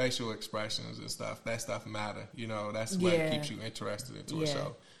things, facial expressions and stuff. That stuff matter. You know, that's what keeps you interested into a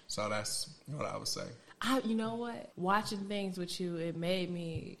show. So that's what I would say. You know what? Watching things with you, it made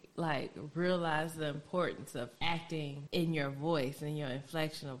me like realize the importance of acting in your voice and your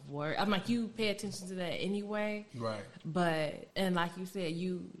inflection of word. I'm like, you pay attention to that anyway, Right. but and like you said,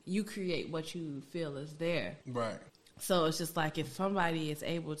 you create what you feel is there. Right. So it's just like if somebody is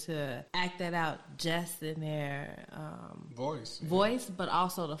able to act that out just in their voice, but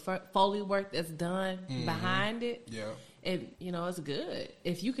also the Foley work that's done behind it. Yeah. And, it's good.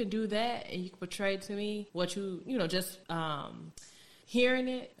 If you can do that and you can portray to me what just hearing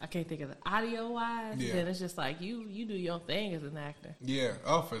it, I can't think of the audio-wise, then it's just like you do your thing as an actor. Yeah.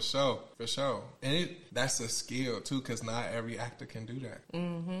 Oh, for sure. For sure. And that's a skill, too, because not every actor can do that.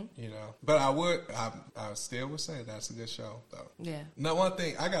 Mm-hmm. But I still would say that's a good show, though. Yeah. Now, one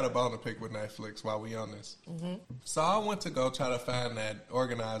thing, I got a bone to pick with Netflix while we on this. Mm-hmm. So I went to go try to find that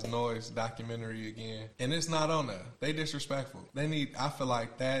Organized Noise documentary again, and it's not on there. They disrespectful. I feel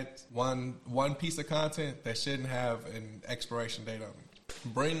like that one piece of content that shouldn't have an expiration date on it.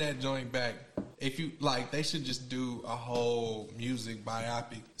 Bring that joint back. If you like, they should just do a whole music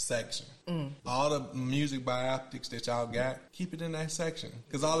biopic section. All the music biopics that y'all got, keep it in that section.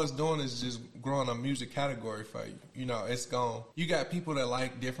 Because all it's doing is just growing a music category for you. You got people that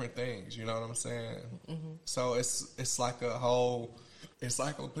like different things, you know what I'm saying? Mm-hmm. So it's like a whole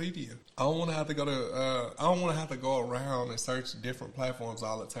encyclopedia. I don't want to have to go to. I don't want to have to go around and search different platforms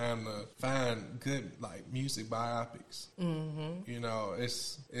all the time to find good like music biopics. You know,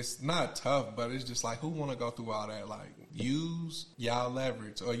 it's not tough, but it's just like, who want to go through all that? Like, use y'all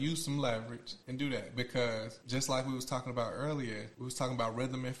leverage or use some leverage and do that, because just like we was talking about earlier, we was talking about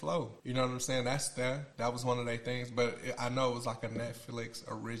rhythm and flow. You know what I'm saying? That was one of their things, but I know it was like a Netflix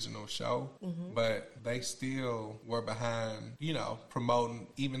original show, but they still were behind, you know, promoting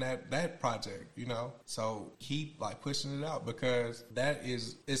even that project, you know. So keep like pushing it out, because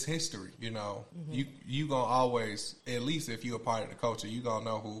it's history, you know. You gonna always, at least if you're a part of the culture, you gonna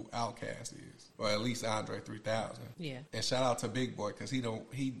know who Outkast is, or at least Andre 3000. Yeah. And shout out to Big Boy, because he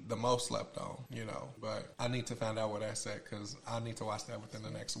the most slept on, you know. But I need to find out where that's at, because I need to watch that within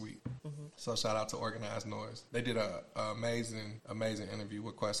the next week. So shout out to Organized Noise. They did a amazing interview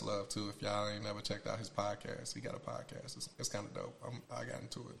with Questlove too. If y'all ain't never checked out his podcast, he got a podcast. It's kind of dope. I got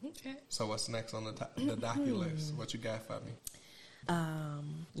into it. Okay. So what's next on the docu list? What you got for me?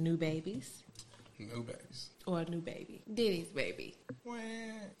 New babies. New babies. Or a new baby. Diddy's baby.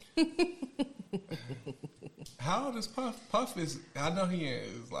 How old is Puff? Puff is, I know he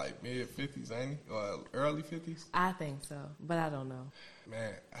is like mid-50s, ain't he? Or early 50s? I think so, but I don't know.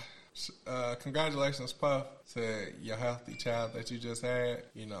 Man, congratulations, Puff, to your healthy child that you just had.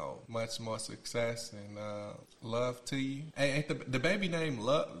 You know, much more success and love to you. Hey, ain't the baby name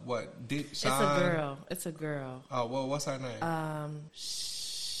Love? What? Sean? It's a girl. Oh, well, what's her name?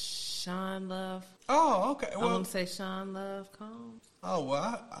 Sean Love. Oh, okay. Well, I'm going to say Sean Love Combs. Oh,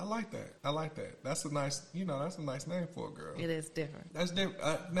 well, I like that. That's a nice name for a girl. It is different. That's different.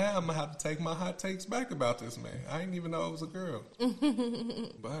 Now I'm going to have to take my hot takes back about this man. I didn't even know it was a girl.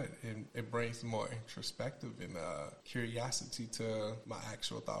 But it brings more introspective and curiosity to my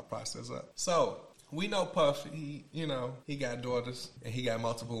actual thought process up. So, we know Puff, he got daughters and he got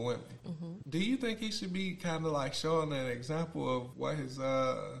multiple women. Do you think he should be kind of like showing an example of what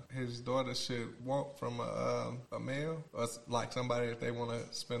his daughters should want from a male, or like somebody that they want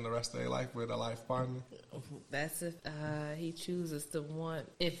to spend the rest of their life with, a life partner? That's if he chooses to want.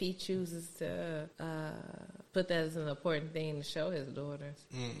 If he chooses to put that as an important thing to show his daughters,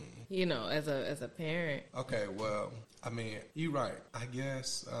 you know, as a parent. Okay, well, I mean, you're right. I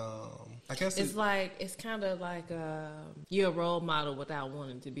guess it's kind of like you're a role model without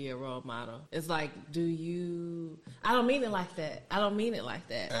wanting to be a role model. It's like, I don't mean it like that.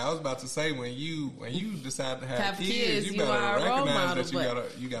 And I was about to say, when you decide to have kids, you are better a role recognize model,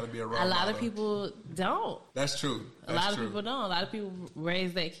 that you gotta be a role model. A lot of people don't. That's true. A lot of people don't. A lot of people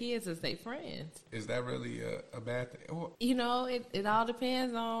raise their kids as their friends. Is that really a bad thing? Or, you know, it all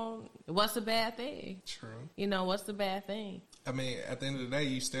depends on what's the bad thing. True. You know, what's the bad thing? I mean, at the end of the day,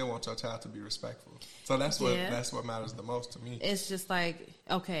 you still want your child to be respectful. So that's what matters the most to me. It's just like,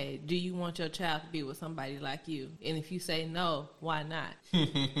 okay, do you want your child to be with somebody like you? And if you say no, why not?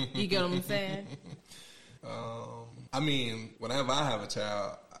 You get what I'm saying? I mean, whenever I have a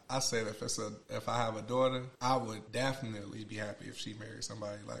child, I said if I have a daughter, I would definitely be happy if she married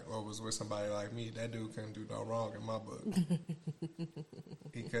somebody or was with somebody like me. That dude couldn't do no wrong in my book.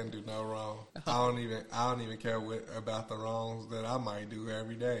 He couldn't do no wrong. I don't even care about the wrongs that I might do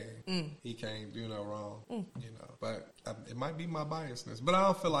every day. He can't do no wrong, you know. But it might be my biasness. But I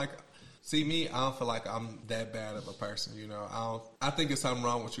don't feel like. See, me, I don't feel like I'm that bad of a person, you know. I think it's something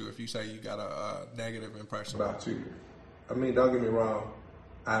wrong with you if you say you got a negative impression about you. I mean, don't get me wrong.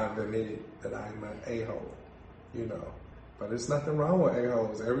 I've admitted that I'm an a-hole, you know. But there's nothing wrong with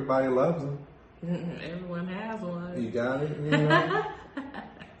a-holes. Everybody loves them. Everyone has one. You got it, you know.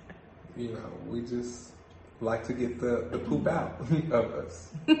 You know, we just like to get the poop out of us.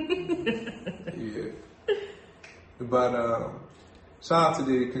 Yeah. But shout out to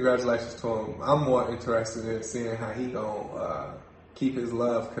Diddy. Congratulations to him. I'm more interested in seeing how he gonna keep his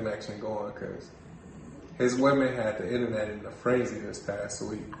love connection going, because his women had the internet in a frenzy this past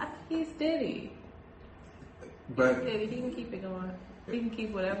week. He's Diddy. But He can keep it going. He can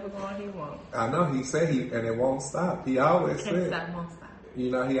keep whatever going he wants. I know he said and it won't stop. He always Can't said, stop, won't stop.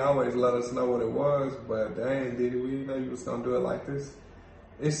 You know, he always let us know what it was. But dang, Diddy, we didn't know you was gonna do it like this.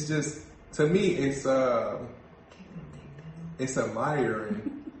 It's just, to me, it's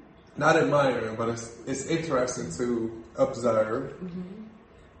admiring, not admiring, but it's interesting to observe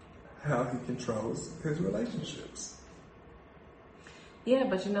how he controls his relationships. Yeah,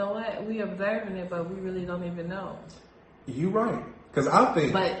 but you know what? We observing it, but we really don't even know. You right, because I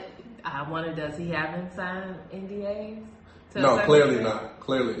think. But I wonder, does he have them sign NDAs? No, clearly not.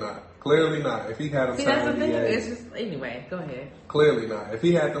 Clearly not. If he had them sign NDAs, it's just, anyway. Go ahead. Clearly not. If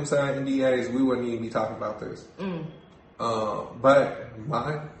he had them sign NDAs, we wouldn't even be talking about this. But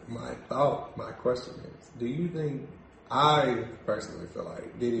my question is, do you think? I personally feel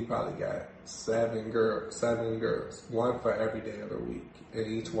like Diddy probably got seven girls, one for every day of the week, and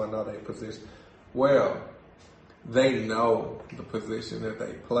each one know their position. Well, they know the position that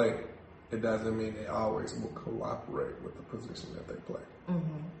they play. It doesn't mean they always will cooperate with the position that they play.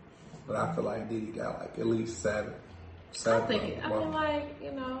 Mm-hmm. But I feel like Diddy got like at least seven. I feel like,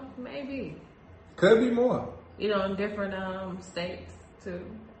 maybe. Could be more. In different states too.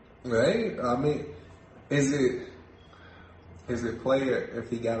 Right? I mean, is it player if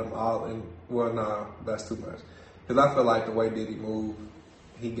he got them all in? Well, no, that's too much. Because I feel like the way Diddy move,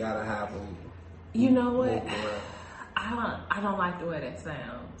 he gotta have them. You know what? I don't like the way that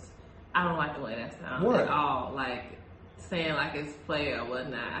sounds. I don't like the way that sounds at all. Like saying like it's player or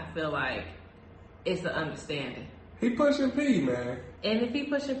whatnot. I feel like it's an understanding. He pushing P, man. And if he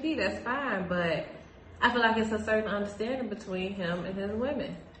pushing P, that's fine. But I feel like it's a certain understanding between him and his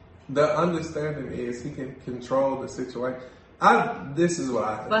women. The understanding is he can control the situation. This is what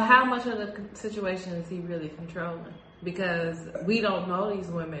I think. But how much of the situation is he really controlling? Because we don't know these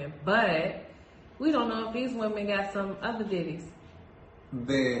women, but we don't know if these women got some other Diddies.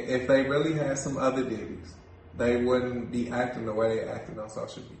 Then if they really had some other Diddies, they wouldn't be acting the way they acting on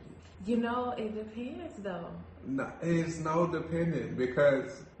social media. It depends though. No, it's no dependent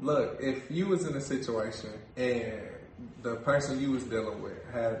because look, if you was in a situation and the person you was dealing with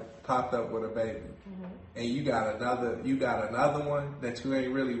had popped up with a baby, mm-hmm. and you got another one that you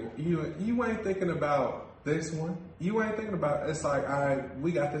ain't really you ain't thinking about this one. You ain't thinking about it's like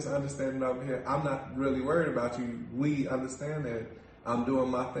we got this understanding over here. I'm not really worried about you. We understand that I'm doing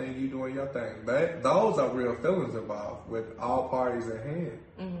my thing, you doing your thing. Those are real feelings involved with all parties at hand.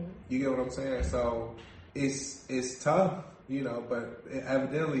 Mm-hmm. You get what I'm saying? So it's tough, but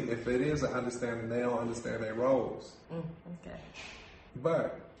evidently if it is an understanding, they don't understand their roles. Okay.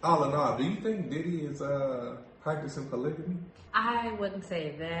 But all in all, do you think Diddy is practicing polygamy? I wouldn't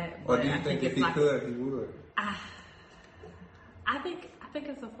say that. Or do you think if he could, he would? I think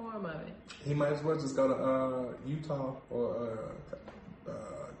it's a form of it. He might as well just go to Utah or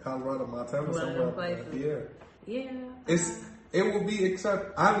Colorado, Montana, somewhere. Yeah. It will be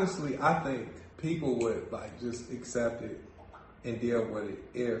honestly, I think people would just accept it and deal with it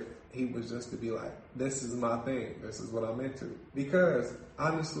if he was just to be like, this is my thing, this is what I'm into. Because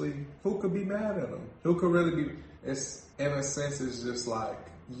honestly, who could be mad at him? Who could really be? It's in a sense, it's just like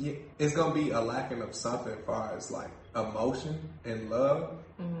it's gonna be a lacking of something as far as emotion and love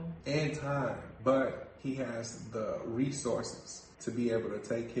and time. But he has the resources to be able to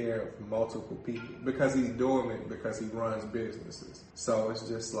take care of multiple people because he's doing it because he runs businesses. So it's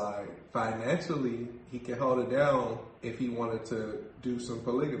just financially he can hold it down if he wanted to do some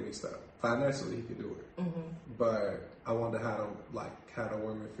polygamy stuff. Financially he could do it. Mm-hmm. But I wonder how the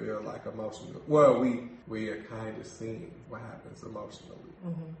women feel emotionally. Well, we are kind of seeing what happens emotionally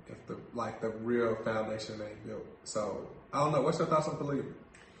if the real foundation ain't built. So I don't know. What's your thoughts on polygamy?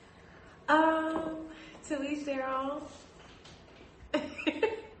 To each their own.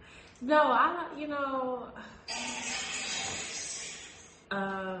 No, I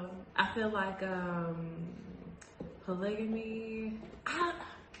feel like polygamy.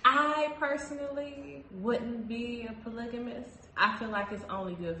 I personally wouldn't be a polygamist. I feel like it's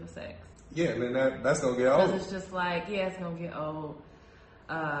only good for sex. Yeah, then that's gonna get old. Because it's just it's gonna get old.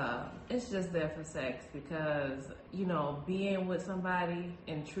 It's just there for sex because, being with somebody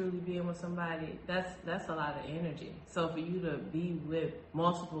and truly being with somebody, that's a lot of energy. So for you to be with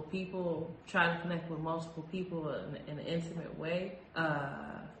multiple people, try to connect with multiple people in an intimate way,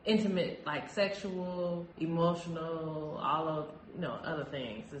 intimate, sexual, emotional, all of, other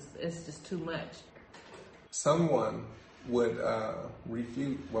things. It's just too much. Someone would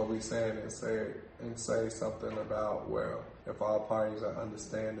refute what we're saying and say something about, well, if all parties are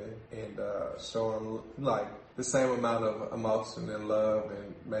understanding and showing the same amount of emotion and love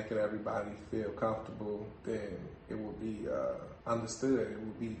and making everybody feel comfortable, then it will be understood. It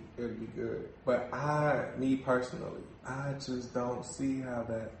would be good. But me personally, I just don't see how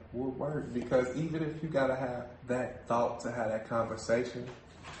that would work because even if you gotta have that thought to have that conversation,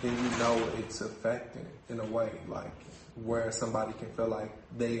 then it's affecting in a way where somebody can feel like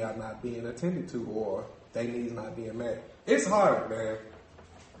they are not being attended to or their needs not being met. It's hard, man.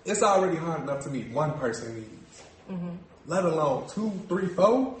 It's already hard enough to meet one person needs, let alone 2, 3,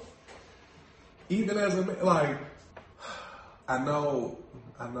 4. Even as a man, I know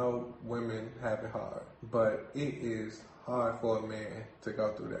women have it hard, but it is hard for a man to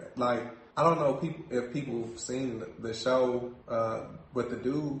go through that. I don't know if people have seen the show with the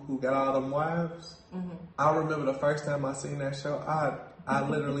dude who got all them wives. Mm-hmm. I remember the first time I seen that show, I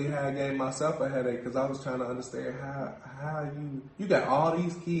literally gave myself a headache because I was trying to understand how you got all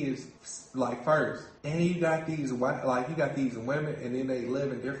these kids like first, and you got these women, and then they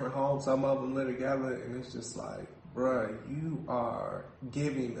live in different homes. Some of them live together, and it's just like, bruh, you are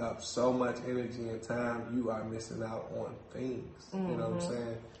giving up so much energy and time. You are missing out on things. Mm-hmm. You know what I'm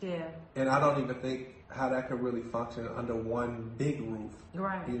saying? Yeah. And I don't even think how that could really function under one big roof.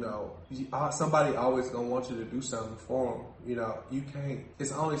 Right. You know, somebody always gonna want you to do something for them. You know, you can't.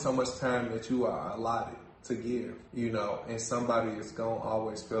 It's only so much time that you are allotted to give. You know, and somebody is gonna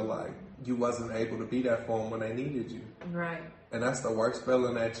always feel like you wasn't able to be there for them when they needed you. Right. And that's the worst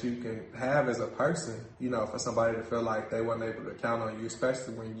feeling that you can have as a person, you know, for somebody to feel like they weren't able to count on you,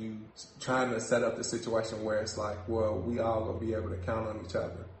 especially when you trying to set up the situation where it's like, well, we all gonna be able to count on each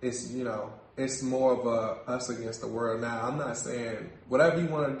other. It's, you know, it's more of a us against the world. Now, I'm not saying whatever you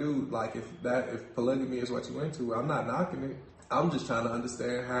want to do, like if polygamy is what you into, I'm not knocking it. I'm just trying to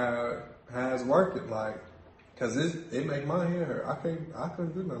understand how it's working, like, cause it make my head hurt. I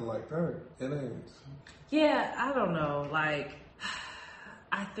couldn't do nothing like that. It ain't. Yeah, I don't know. Like,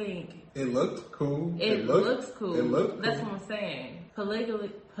 I think it looked cool. It looks cool. It looked That's cool. what I'm saying.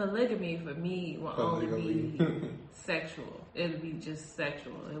 Polygamy for me will only be sexual. It'll be just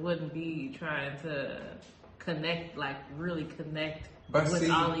sexual. It wouldn't be trying to connect, like really connect with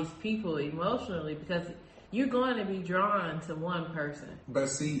all these people emotionally, because you're going to be drawn to one person. But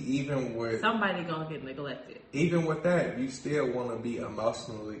see, even with somebody gonna get neglected. Even with that, you still want to be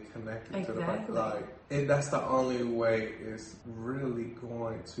emotionally connected to the person. Like, and that's the only way it's really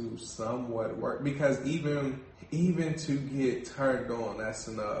going to somewhat work. Because even to get turned on, that's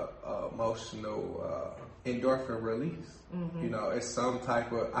an emotional endorphin release. Mm-hmm. You know, it's some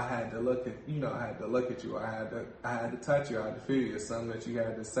type of, I had to look at you, I had to touch you, I had to feel you. It's something that you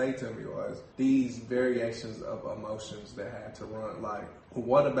had to say to me, was these variations of emotions that had to run. Like,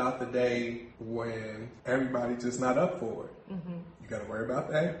 what about the day when everybody's just not up for it? Mm-hmm. You got to worry about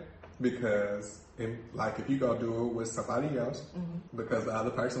that, because if you go do it with somebody else, mm-hmm. because the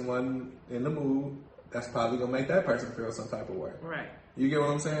other person wasn't in the mood, that's probably gonna make that person feel some type of way. Right. You get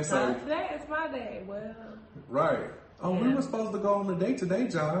what I'm saying? So today is my day. Well. Right. Oh, we were supposed to go on a date today,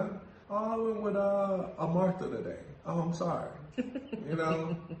 John. Oh, I went with a Martha today. Oh, I'm sorry. You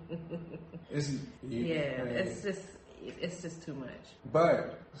know, it's just too much.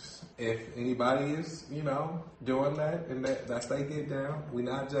 But if anybody is, doing that and that's they get down, we're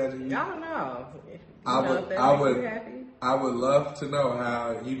not judging you. I don't know. I would love to know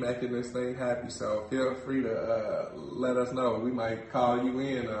how you making this thing happy. So feel free to let us know. We might call you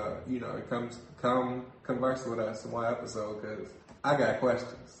in. Come converse with us in one episode, because I got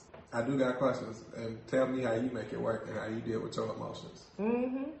questions. I do got questions, and tell me how you make it work and how you deal with your emotions.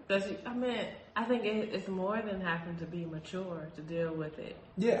 Mm-hmm. I think it's more than having to be mature to deal with it.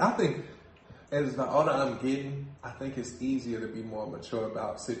 Yeah, I think as the older I'm getting, I think it's easier to be more mature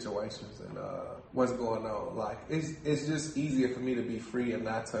about situations and what's going on. Like, it's just easier for me to be free and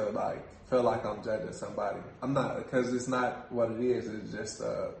not to feel like I'm judging somebody. I'm not, because it's not what it is. It's just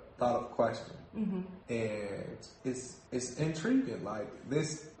a thought of question. Mm-hmm. And it's intriguing. Like,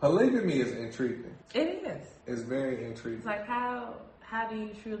 this polygamy is intriguing. It is. It's very intriguing. It's like, how do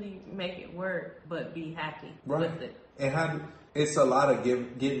you truly make it work but be happy with it? And it's a lot of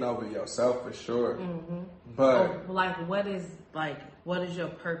getting over yourself, for sure. Mm-hmm. But what is your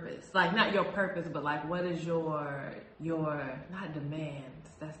purpose? Like, not your purpose, but what is your not demands?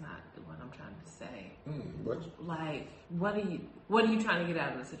 That's not what I'm trying to say. What are you trying to get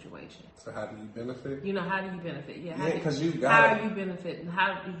out of the situation? So how do you benefit? How do you benefit? Yeah, how are you benefiting?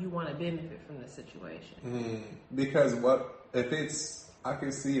 How do you want to benefit from the situation? Because I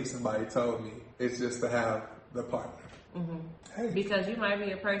can see if somebody told me it's just to have the partner. Mm-hmm. Hey. Because you might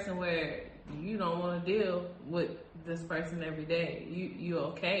be a person where you don't want to deal with this person every day. You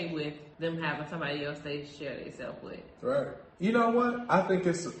okay with them having somebody else they share themselves with. Right. You know what? I think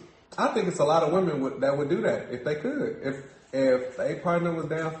it's a lot of women that would do that if they could. If a partner was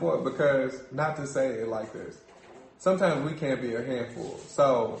down for it, because, not to say it like this, sometimes we can't be a handful.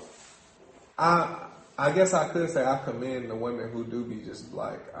 So I guess I could say I commend the women who do be just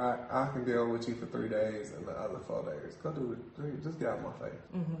like, I can deal with you for 3 days and the other 4 days. Go do it. Just get out of my face.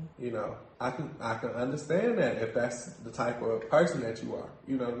 Mm-hmm. I can understand that if that's the type of person that you are.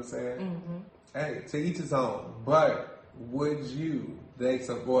 You know what I'm saying? Mm-hmm. Hey, to each his own. But would you date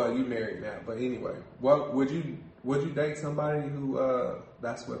you married now? But anyway, what would you Would you date somebody who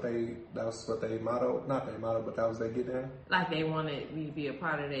that's what they motto, not their motto, but that was their get down? Like they wanted me to be a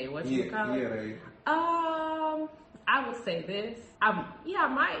part of their what Yeah, you call yeah, it? they. I would say this. I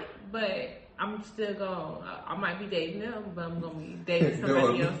might, but I'm still gonna. I might be dating them, but I'm gonna be dating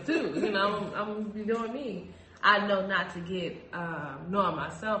somebody else too. You know, I'm gonna be doing me. I know not to get, knowing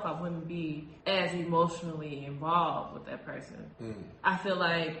myself, I wouldn't be as emotionally involved with that person. I feel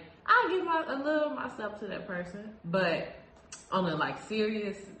like I give a little of myself to that person, but on a like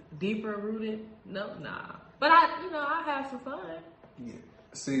serious, deeper rooted, nah. But I have some fun. Yeah.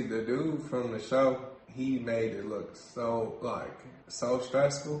 See, the dude from the show, he made it look so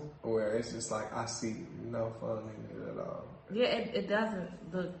stressful, where it's just like I see no fun in it at all. Yeah, it doesn't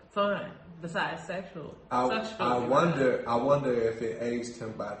look fun. Besides sexual, I wonder if it aged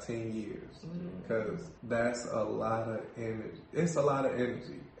him by 10 years, because that's a lot of energy. It's a lot of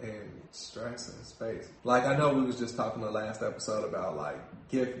energy and stress and space. Like I know we was just talking the last episode about like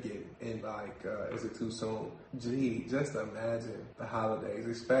gift giving and like is it too soon? Gee, just imagine the holidays,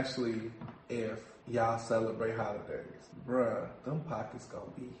 especially if y'all celebrate holidays. Bruh, them pockets gonna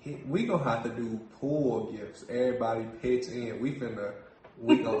be hit. We gonna have to do pool gifts. Everybody pitch in. We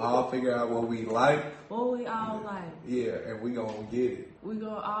gonna all figure out what we like. What we all like. Yeah, and we gonna get it. We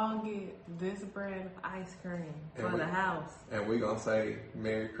gonna all get this brand of ice cream for the house. And we gonna say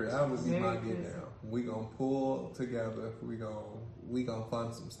Merry Christmas. That would be Merry my get Christmas. down. We gonna pull together. We gonna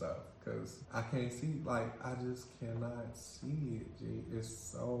fund some stuff. Cause I can't see, like, I just cannot see it, G. It's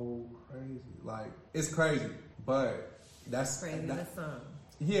so crazy. Like, it's crazy, but that's Crazy the sun.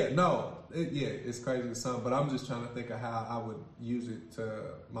 Yeah, no, it's crazy to some, but I'm just trying to think of how I would use it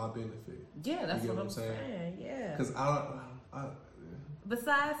to my benefit. Yeah, that's You get what I'm saying. Yeah. Because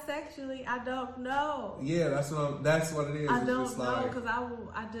Besides sexually, I don't know. yeah, that's what it is. I It's don't just know like, because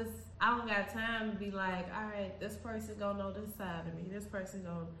I don't got time to be like, all right, this person gonna know this side of me. This person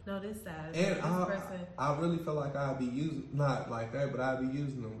gonna know this side of me. and This person. I really feel like I'd be using, not like that, but I'd be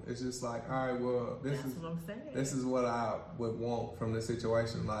using them. It's just like, all right, well, That's what I'm saying. this is what I would want from this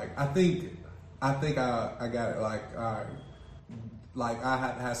situation. Like, I think I got it. Like, all right, like I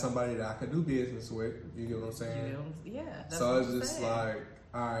had to have somebody that I could do business with. You get what I'm saying? Yeah. That's So what it's I'm just saying. like,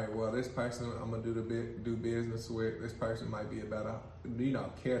 all right, well, this person I'm gonna do business with. This person might be a better,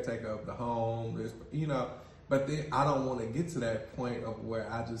 caretaker of the home. But then I don't want to get to that point of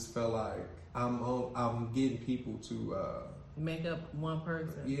where I just feel like I'm getting people to, make up one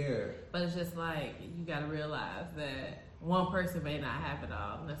person. yeah. But it's just like you got to realize that one person may not have it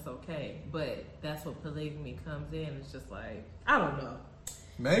all, and that's okay. But that's what polygamy comes in. It's just like I don't know.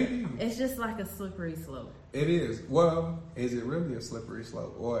 Maybe It's just like a slippery slope. it is. Well, is it really a slippery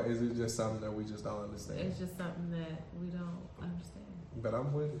slope, or is it just something that we just don't understand? It's just something that we don't understand. But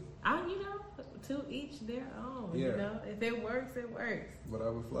I'm with it. To each their own. Yeah. If it works, it works.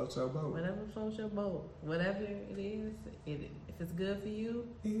 Whatever floats your boat. Whatever floats your boat. Whatever it is, if it's good for you,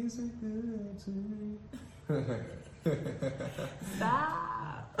 Is it good to me?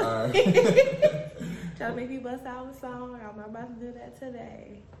 stop. All right. Trying to make you bust out a song. I'm not about to do that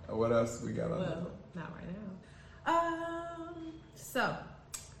today. What else we got on? Well, not right now. So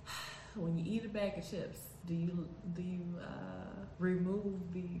when you eat a bag of chips, do you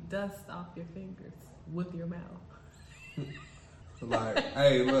remove the dust off your fingers with your mouth? Like,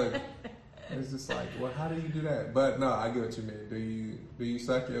 hey, look, it's just like, well, how do you do that? But no, I get what you mean. Do you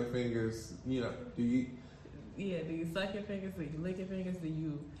suck your fingers? Do you? Yeah, do you suck your fingers? Do you lick your fingers? Do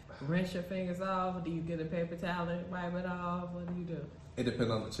you rinse your fingers off? Do you get a paper towel and wipe it off? What do you do? It depends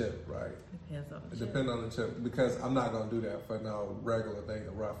on the chip, right? Depends on the It chip. depends on the chip, because I'm not gonna do that for no regular thing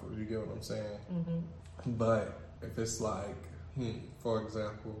of Ruffles. You get what I'm saying? Mm-hmm. But if it's like, for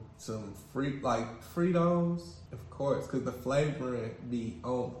example, some Fritos, of course, because the flavoring be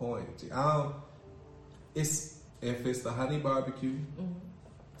on point. If it's the honey barbecue,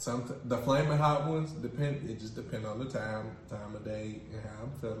 the flaming hot ones depend. It just depends on the time of day, and how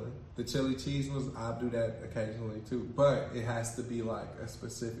I'm feeling. The chili cheese ones, I do that occasionally too, but it has to be like a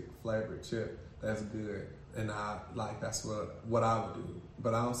specific flavored chip that's good, and that's what I would do.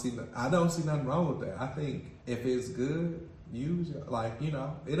 But I don't see nothing wrong with that. I think if it's good, use it.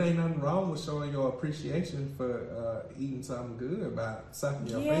 It ain't nothing wrong with showing your appreciation for eating something good by sucking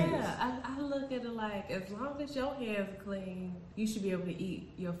your fingers. Yeah, I look at it like, as long as your hands are clean, you should be able to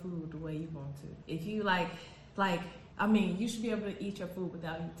eat your food the way you want to. If you you should be able to eat your food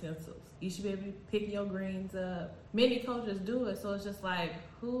without utensils. You should be able to pick your greens up. Many cultures do it, so it's just like,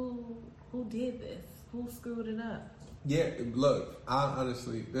 who did this? Who screwed it up? Yeah, look,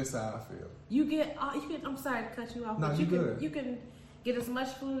 honestly, this is how I feel. I'm sorry to cut you off, No, but you you can good. you can get as much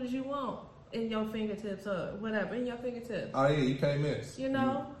food as you want in your fingertips or whatever, in your fingertips. Oh yeah, you can't miss. You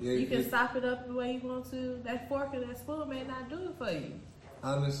know, Yeah, you can sop it up the way you want to. That fork and that spoon may not do it for you.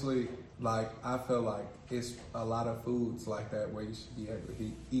 Honestly, like I feel like it's a lot of foods like that where you should be able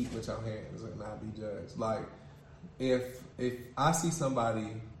to eat with your hands and not be judged. Like if I see somebody,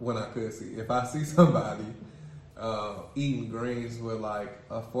 when I could see, if I see somebody eating greens with like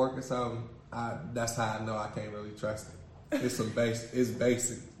a fork or something, that's how I know I can't really trust it. It's it's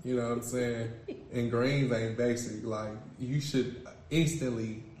basic. You know what I'm saying? And greens ain't basic. Like you should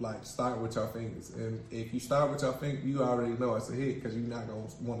instantly like start with your fingers, and if you start with your finger, you already know it's a hit because you're not gonna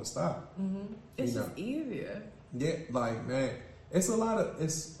want to stop. Mm-hmm. It's just easier. Yeah, like man, it's a lot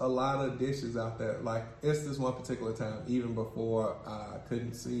of dishes out there. Like it's this one particular time, even before I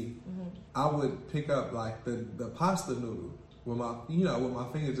couldn't see, I would pick up like the pasta noodle with my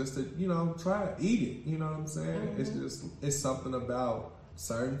finger just to try it, eat it. You know what I'm saying? It's something about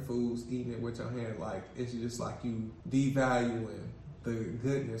certain foods, eating it with your hand, like it's just like you devaluing the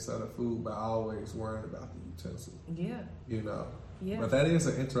goodness of the food by always worrying about the utensil. Yeah. Yeah. But that is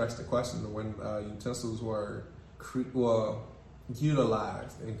an interesting question when utensils were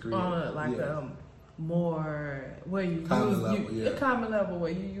utilized and created. More where you use common level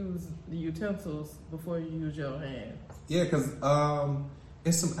where you use the utensils before you use your hands. Yeah, because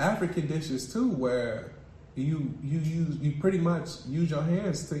it's some African dishes too where you pretty much use your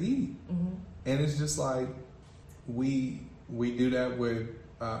hands to eat, and it's just like we do that with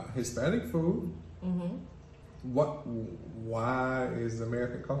Hispanic food. Why is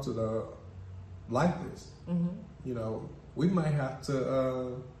American culture like this? We might have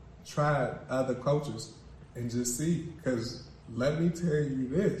to try other cultures and just see, because let me tell you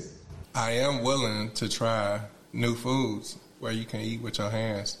this, I am willing to try new foods where you can eat with your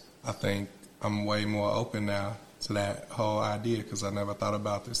hands. I think I'm way more open now to that whole idea because I never thought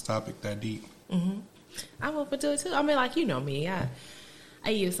about this topic that deep. I'm open to it too. I mean, like, you know me, I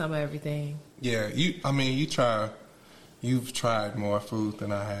use some of everything. Yeah, you've tried more food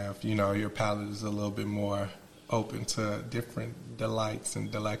than I have. Your palate is a little bit more open to different delights and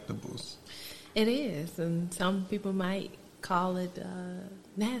delectables. It is, and some people might call it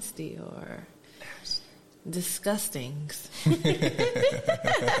nasty or disgusting.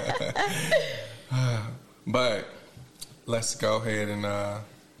 But let's go ahead and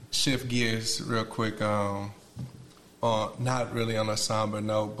shift gears real quick. On not really on a somber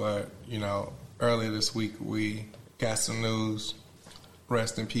note, but earlier this week we got some news.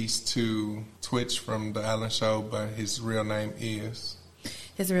 Rest in peace to Twitch from The Ellen Show, but his real name is?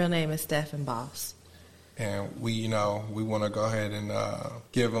 His real name is Stephen Boss. And we want to go ahead and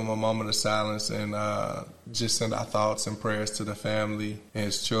give him a moment of silence and just send our thoughts and prayers to the family and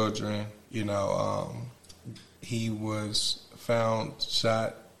his children. He was found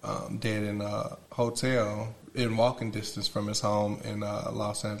shot dead in a hotel in walking distance from his home in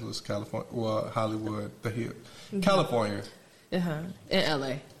Los Angeles, California. Well, Hollywood, the Hill, California. In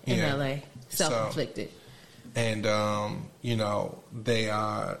L.A. L.A. Self-inflicted. And, they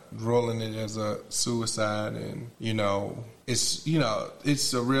are rolling it as a suicide. And,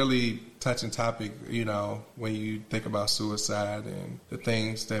 it's a really touching topic, when you think about suicide and the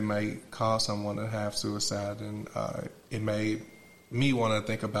things that may cause someone to have suicide. And it made me want to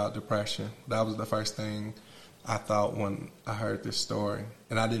think about depression. That was the first thing I thought when I heard this story.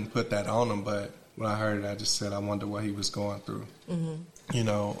 And I didn't put that on him, but when I heard it, I just said, I wonder what he was going through.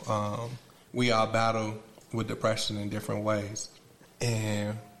 We all battle with depression in different ways.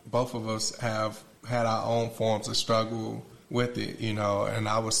 And both of us have had our own forms of struggle with it, and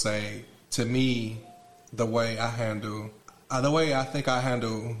I would say, to me, the way I think I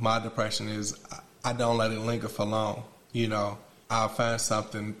handle my depression is I don't let it linger for long. I'll find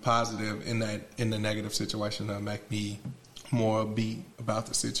something positive in the negative situation that'll make me more upbeat about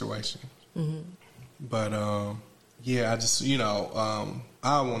the situation. But, I just,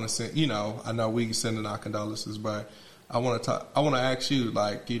 I want to send, I know we sending our condolences, but I want to ask you,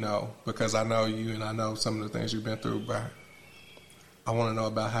 because I know you and I know some of the things you've been through, but I want to know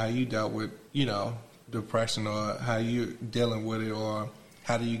about how you dealt with, depression, or how you're dealing with it, or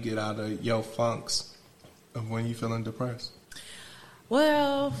how do you get out of your funks of when you're feeling depressed?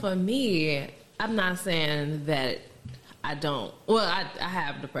 Well, for me, I'm not saying that I don't. Well, I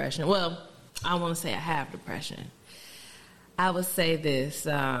have depression. Well, I want to say I have depression. I would say this.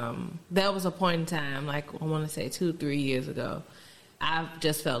 There was a point in time, like I want to say 2-3 years ago, I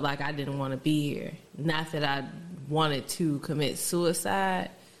just felt like I didn't want to be here. Not that I wanted to commit suicide,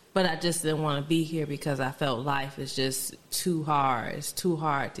 but I just didn't want to be here because I felt life is just too hard. It's too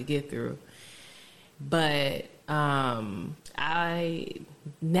hard to get through. But I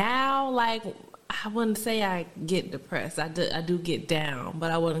now, like, I wouldn't say I get depressed. I do get down,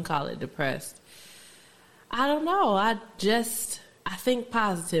 but I wouldn't call it depressed. I don't know. I think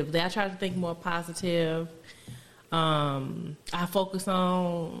positively. I try to think more positive. I focus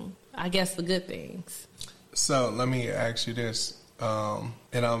on, I guess, the good things. So let me ask you this,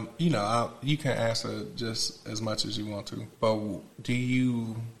 and you can answer just as much as you want to. But do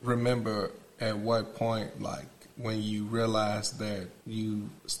you remember at what point, like, when you realized that you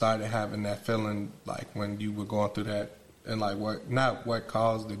started having that feeling, like when you were going through that, and like not what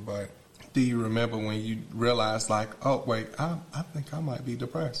caused it, but do you remember when you realized, like, oh wait, I think I might be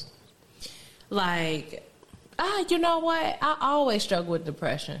depressed? Like, you know what? I always struggle with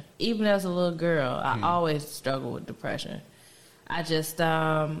depression. Even as a little girl, I always struggle with depression. I just,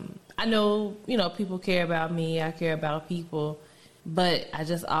 I know, people care about me. I care about people. But I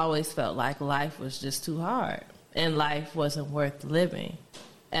just always felt like life was just too hard. And life wasn't worth living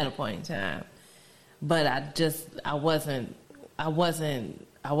at a point in time. But I wasn't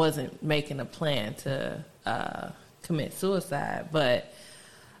making a plan to commit suicide. But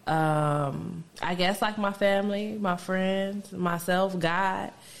I guess, like, my family, my friends, myself,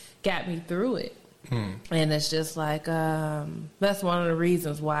 God got me through it. And it's just like, that's one of the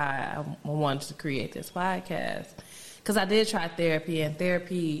reasons why I wanted to create this podcast. Because I did try therapy, and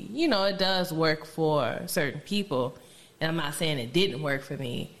therapy, it does work for certain people. And I'm not saying it didn't work for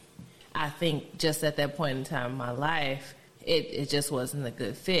me. I think just at that point in time in my life, it just wasn't a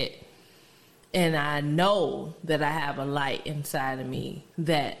good fit. And I know that I have a light inside of me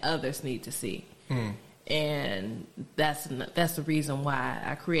that others need to see. And that's the reason why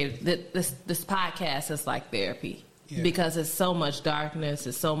I created this podcast. Is like therapy, because there's so much darkness,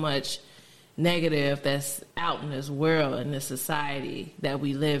 there's so much negative that's out in this world, in this society that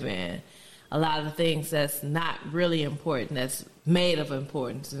we live in. A lot of the things that's not really important, that's made of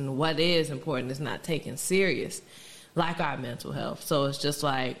importance, and what is important is not taken serious, like our mental health. So it's just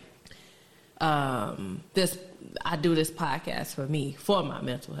like, I do this podcast for me, for my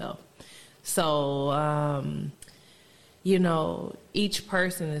mental health. So, each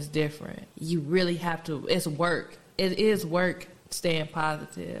person is different. You really have to, it's work. It is work staying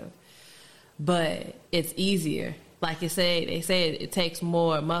positive. But it's easier. Like they say it takes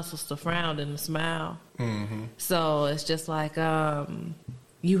more muscles to frown than to smile. Mm-hmm. So it's just like,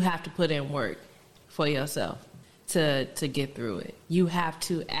 you have to put in work for yourself to get through it. You have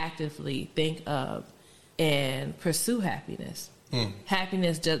to actively think of and pursue happiness.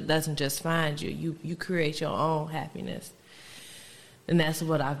 Happiness doesn't just find you. You create your own happiness. And that's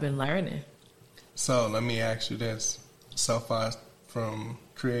what I've been learning. So let me ask you this. So far from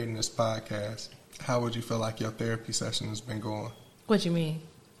creating this podcast, how would you feel like your therapy session has been going? What you mean?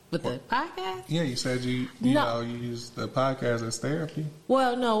 With the podcast? Yeah, you said you use the podcast as therapy.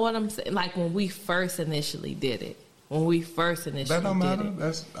 Well, no, what I'm saying, like when we first initially did it. That don't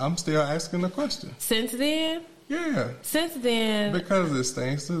matter. I'm still asking the question. Since then? Yeah. Since then. Because these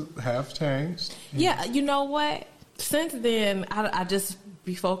things have changed. Yeah, you know what? Since then, I just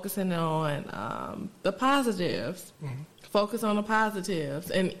be focusing on the positives. Mm-hmm. Focus on the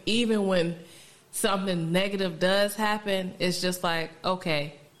positives. And even when something negative does happen, it's just like,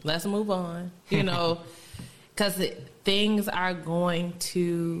 okay, let's move on. Because things are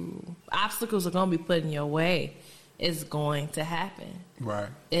obstacles are going to be put in your way. It's going to happen. Right.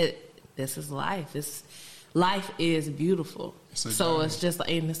 This is life. Life is beautiful. It's just like,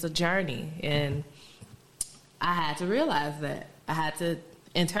 and it's a journey. And I had to realize that. I had to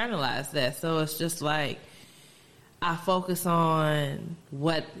internalize that. So it's just like, I focus on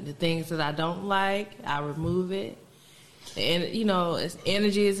the things that I don't like. I remove it. And,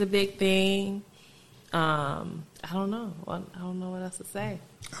 energy is a big thing. I don't know. I don't know what else to say.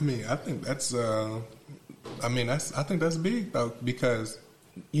 I mean, I think that's big though, because,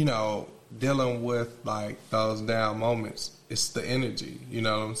 dealing with like those down moments, it's the energy, you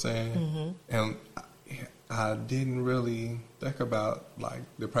know what I'm saying? Mm-hmm. And I didn't really think about like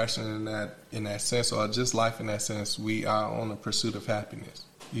depression in that sense, or just life in that sense. We are on the pursuit of happiness.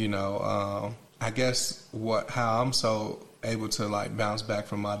 I guess how I'm so able to like bounce back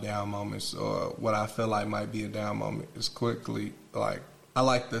from my down moments, or what I feel like might be a down moment, is quickly like, I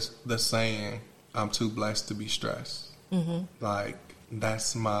like the saying, I'm too blessed to be stressed. Mm-hmm. Like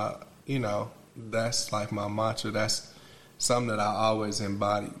that's my, that's like my mantra. That's something that I always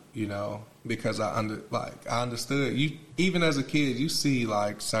embody, because I understood. You, even as a kid, you see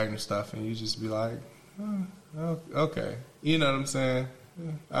like certain stuff and you just be like, oh, okay, you know what I'm saying?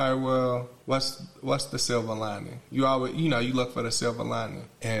 All right, well, what's the silver lining? You always, you look for the silver lining,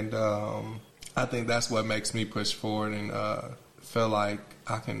 and I think that's what makes me push forward and feel like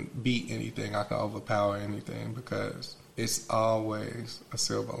I can beat anything, I can overpower anything, because it's always a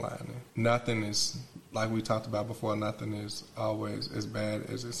silver lining. Nothing is, like we talked about before, nothing is always as bad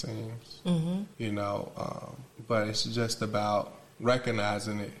as it seems. Mm-hmm. You know, but it's just about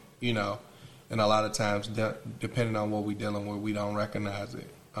recognizing it, you know, and a lot of times, depending on what we're dealing with, we don't recognize it.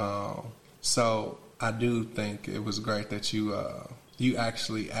 So I do think it was great that you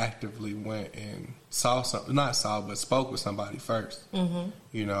actually actively went and spoke with somebody first. Mm-hmm.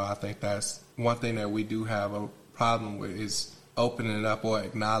 You know, I think that's one thing that we do have a problem with, is opening it up or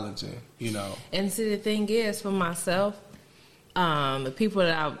acknowledging, you know. And see, the thing is, for myself, the people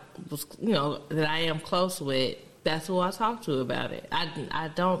that I was, you know, that I am close with, that's who I talk to about it. I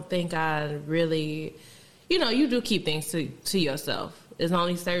don't think I really, you know, you do keep things to yourself. There's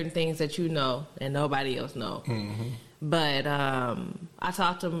only certain things that you know and nobody else know. Mm-hmm. But I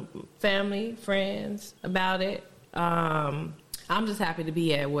talk to family, friends about it. I'm just happy to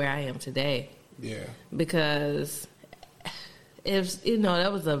be at where I am today. Yeah. Because it's, you know,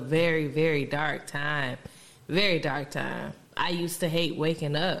 that was a very, very dark time. Very dark time. I used to hate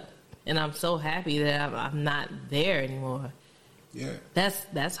waking up, and I'm so happy that I'm not there anymore. Yeah.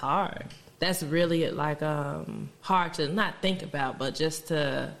 That's hard. That's really like hard to not think about, but just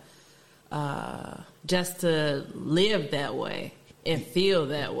to live that way and feel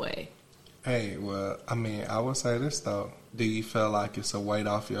that way. Hey, well, I mean, I would say this though. Do you feel like it's a weight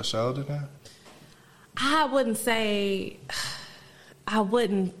off your shoulder now? I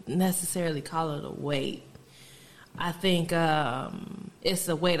wouldn't necessarily call it a weight. I think it's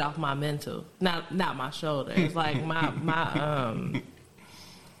a weight off my mental, not my shoulder. It's like my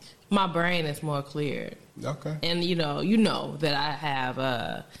brain is more clear. Okay. And you know that I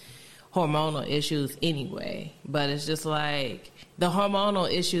have hormonal issues anyway, but it's just like the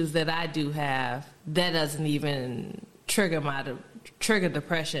hormonal issues that I do have, that doesn't even trigger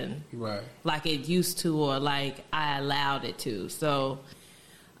depression, right, like it used to, or like I allowed it to. So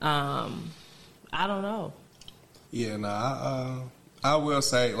I don't know. Yeah, no, I will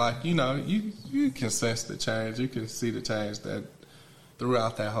say, like, you know, you can sense the change. You can see the change that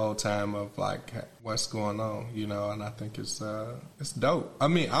throughout that whole time of like what's going on, you know, and I think it's dope. I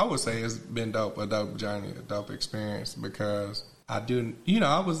mean, I would say it's been dope, a dope journey, a dope experience, because I do, you know,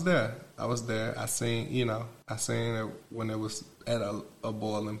 I was there. I seen it when it was at a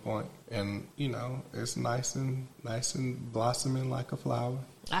boiling point, and you know, it's nice and blossoming like a flower.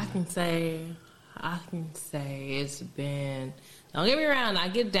 I can say it's been. Don't get me wrong, I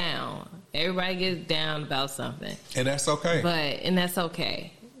get down. Everybody gets down about something. And that's okay. That's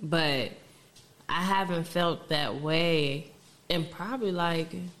okay. But I haven't felt that way in probably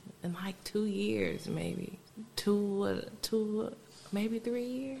in 2 years, maybe. Maybe 3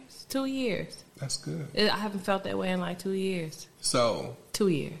 years. 2 years. That's good. I haven't felt that way in 2 years. So 2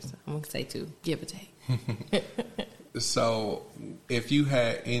 years. I'm going to say 2, give or take. So if you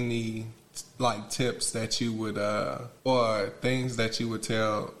had any tips that you would or things that you would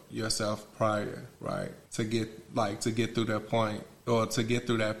tell yourself prior, right, to get through that point, or to get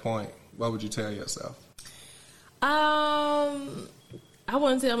through that point, what would you tell yourself? I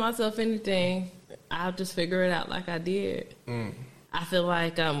wouldn't tell myself anything. I'll just figure it out like I did. I feel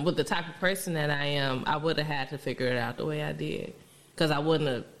like with the type of person that I am, I would have had to figure it out the way I did, because I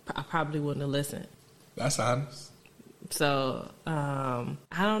probably wouldn't have listened. That's honest. So I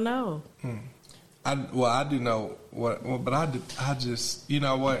don't know. I do know but I just, you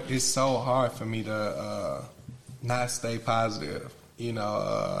know what? It's so hard for me to not stay positive. You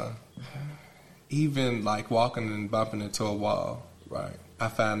know, even like walking and bumping into a wall. Right. I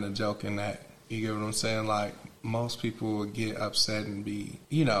find a joke in that. You get what I'm saying? Like, most people would get upset and be,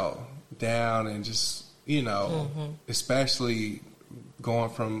 you know, down, and just, you know, especially going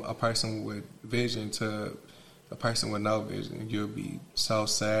from a person with vision to a person with no vision. You'll be so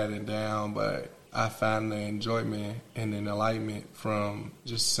sad and down, but I find the enjoyment and the enlightenment from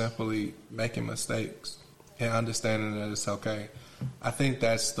just simply making mistakes and understanding that it's okay. I think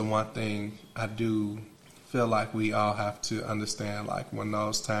that's the one thing I do feel like we all have to understand, like when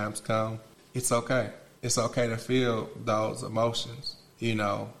those times come, it's okay. It's okay to feel those emotions, you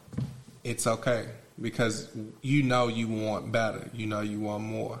know. It's okay, because you know you want better. You know you want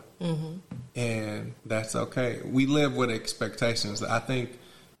more. Mm-hmm. And that's okay. We live with expectations. I think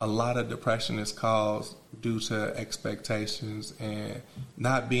a lot of depression is caused due to expectations and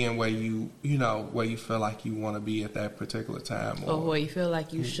not being where you feel like you want to be at that particular time, or where you feel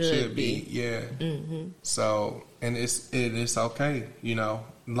like you should be. Yeah. Mm-hmm. So, and it's okay, you know,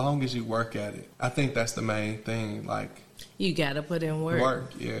 as long as you work at it. I think that's the main thing. Like, You got to put in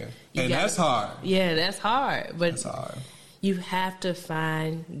work. Yeah. You And gotta- that's hard. Yeah, that's hard. But That's hard. you have to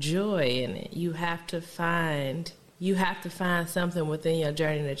find joy in it. You have to find something within your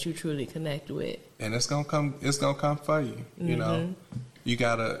journey that you truly connect with. And it's gonna come for you. You know. Mm-hmm. You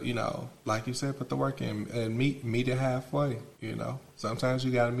gotta, like you said, put the work in and meet it halfway, Sometimes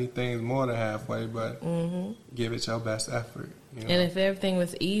you gotta meet things more than halfway, but give it your best effort. And if everything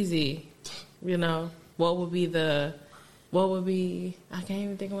was easy, what would be I can't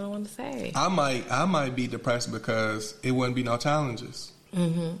even think of what I want to say. I might be depressed because it wouldn't be no challenges.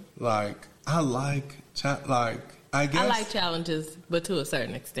 Like I guess I like challenges, but to a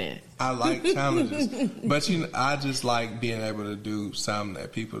certain extent. I like challenges, but I just like being able to do something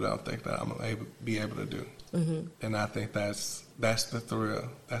that people don't think that I'm gonna be able to do, and I think that's the thrill,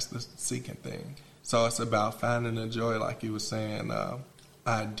 that's the seeking thing. So it's about finding the joy, like you were saying.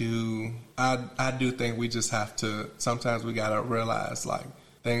 I do think we just have to. Sometimes we gotta realize like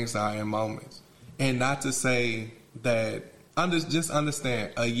things are in moments, and not to say that. Just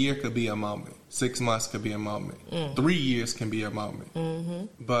understand, a year could be a moment. 6 months could be a moment. 3 years can be a moment.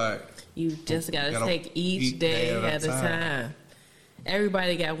 But you just got to take each day at a time.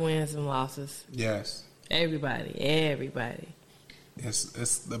 Everybody got wins and losses. Yes. Everybody.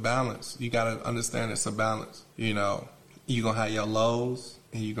 It's the balance. You got to understand it's a balance. You're going to have your lows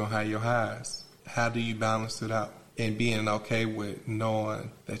and you're going to have your highs. How do you balance it out? And being okay with knowing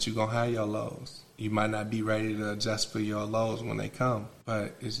that you're going to have your lows. You might not be ready to adjust for your lows when they come,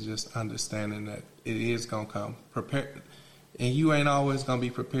 but it's just understanding that it is going to come. Prepared, and you ain't always going to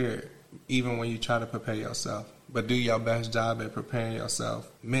be prepared, even when you try to prepare yourself. But do your best job at preparing yourself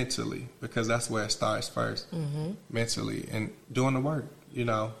mentally, because that's where it starts first, mentally, and doing the work.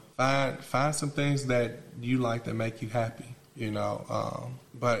 Find some things that you like that make you happy.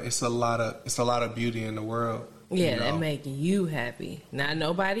 But it's a lot of beauty in the world. Yeah, that make you happy, not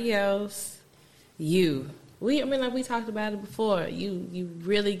nobody else. We talked about it before. You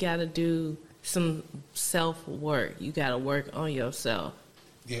really got to do some self work. You got to work on yourself.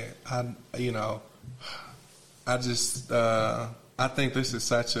 Yeah, I think this is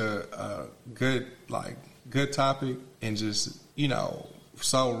such a good topic, and just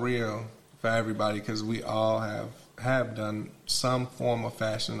so real for everybody, because we all have done some form or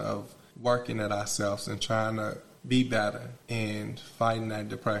fashion of working at ourselves and trying to be better and fighting that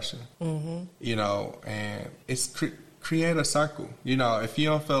depression. And it's create a circle. If you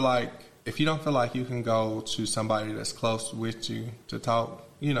don't feel like you can go to somebody that's close with you to talk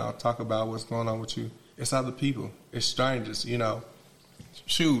about what's going on with you, it's other people, it's strangers.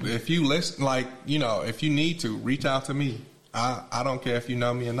 Shoot, if you listen, if you need to, reach out to me. I don't care if you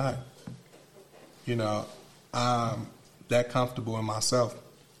know me or not. I'm that comfortable in myself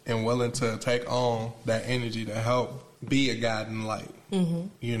and willing to take on that energy to help be a guiding light.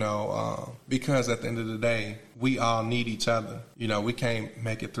 Because at the end of the day, we all need each other. We can't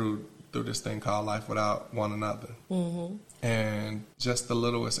make it through this thing called life without one another. And just the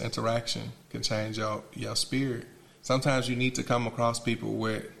littlest interaction can change your spirit. Sometimes you need to come across people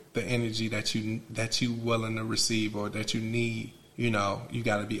with the energy that you willing to receive or that you need. You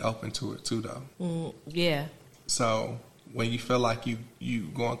got to be open to it too, though. Yeah. So when you feel like you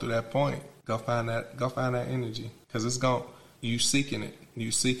going through that point, go find that energy, because you seeking it.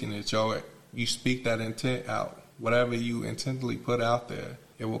 You speak that intent out. Whatever you intently put out there,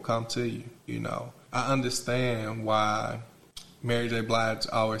 it will come to you. I understand why Mary J. Blige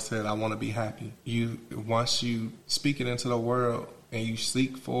always said, "I want to be happy." Once you speak it into the world and you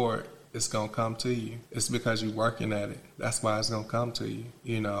seek for it, it's gonna come to you. It's because you're working at it. That's why it's gonna come to you.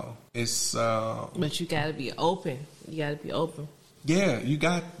 It's. But you gotta be open. Yeah, you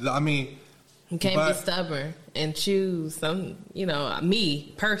got. You can't be stubborn and choose some.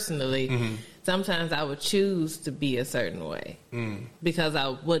 Me personally, sometimes I would choose to be a certain way because I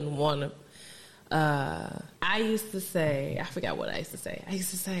wouldn't want to. I used to say, I forgot what I used to say. I used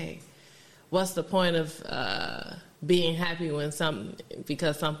to say, what's the point of being happy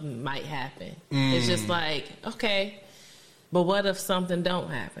because something might happen? It's just like, okay, but what if something don't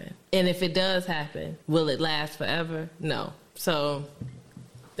happen? And if it does happen, will it last forever? No. So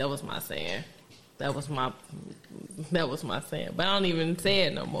that was my saying. That was my saying. But I don't even say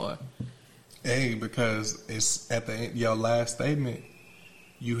it no more. Hey, because it's at the end, your last statement,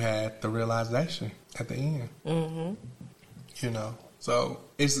 you had the realization at the end. So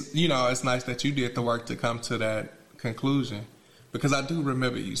it's it's nice that you did the work to come to that conclusion, because I do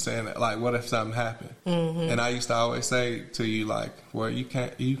remember you saying that, like, what if something happened? And I used to always say to you, like, well, you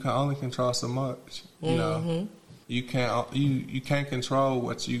can only control so much. You you can't control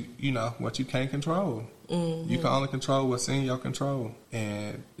what you can't control. You can only control what's in your control,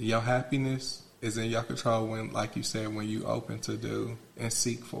 and your happiness is in your control when, like you said, when you open to do and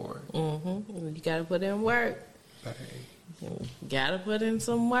seek for it. You gotta put in work. Hey. You gotta put in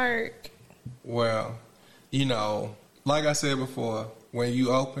some work. Well, like I said before, when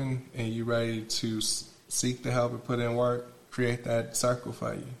you open and you ready to seek the help and put in work, create that circle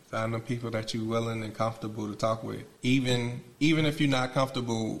for you. Find the people that you're willing and comfortable to talk with. Even if you're not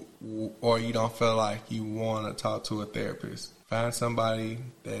comfortable or you don't feel like you want to talk to a therapist, find somebody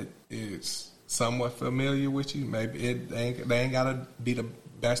that is somewhat familiar with you. Maybe they ain't got to be the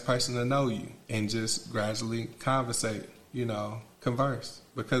best person to know you, and just gradually conversate, converse.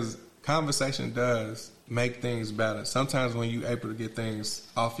 Because conversation does make things better. Sometimes when you're able to get things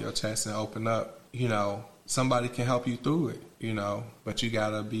off your chest and open up, somebody can help you through it, but you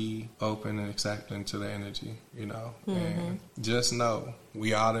gotta be open and accepting to the energy, and just know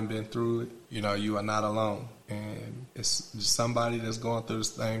we all done been through it. You are not alone, and it's just somebody that's going through the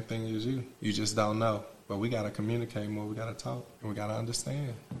same thing as you. You just don't know, but we gotta communicate more. We gotta talk, and we gotta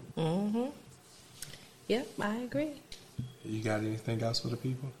understand. Yep, I agree. You got anything else for the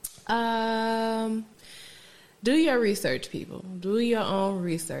people? Do your research, people. Do your own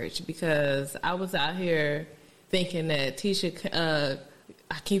research, because I was out here thinking that Tisha,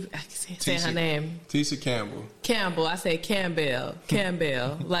 I keep saying her name. Tisha Campbell. Campbell. I say Campbell.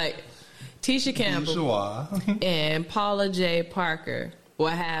 Like Tisha Campbell and Paula J. Parker were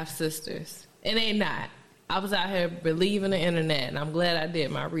half sisters, and they not. I was out here believing the internet, and I'm glad I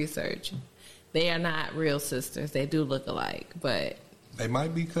did my research. They are not real sisters. They do look alike, but they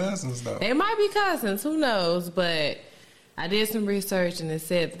might be cousins, though. They might be cousins. Who knows? But I did some research, and it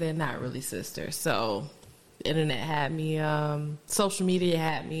said that they're not really sisters. So the internet had me, social media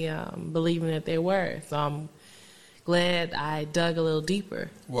had me believing that they were. So I'm glad I dug a little deeper.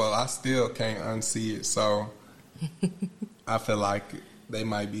 Well, I still can't unsee it. So I feel like they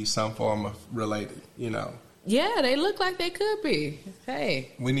might be some form of related, Yeah, they look like they could be.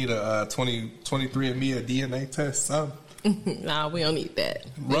 Hey. We need a 23andMe, a DNA test, something. Nah, we don't need that.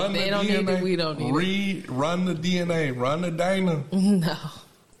 Run they the don't DNA. Need it. We don't need it. Run the DNA. Run the Dana. No.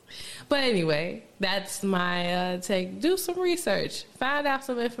 But anyway, that's my take. Do some research. Find out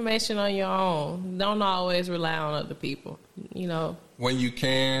some information on your own. Don't always rely on other people. When you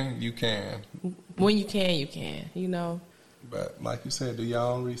can, you can. When you can, you can. But like you said, do your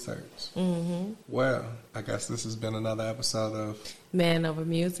own research. Well, I guess this has been another episode of Man Over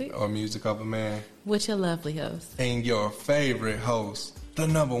Music. Or Music Over Man. With your lovely host. And your favorite host, the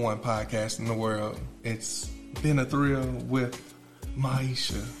 #1 podcast in the world. It's been a thrill with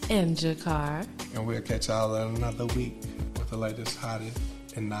Maisha. And Jakar. And we'll catch y'all in another week with the latest, hottest,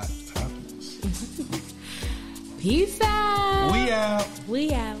 and not topics. Peace out. We out.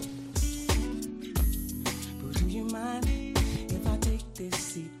 We out.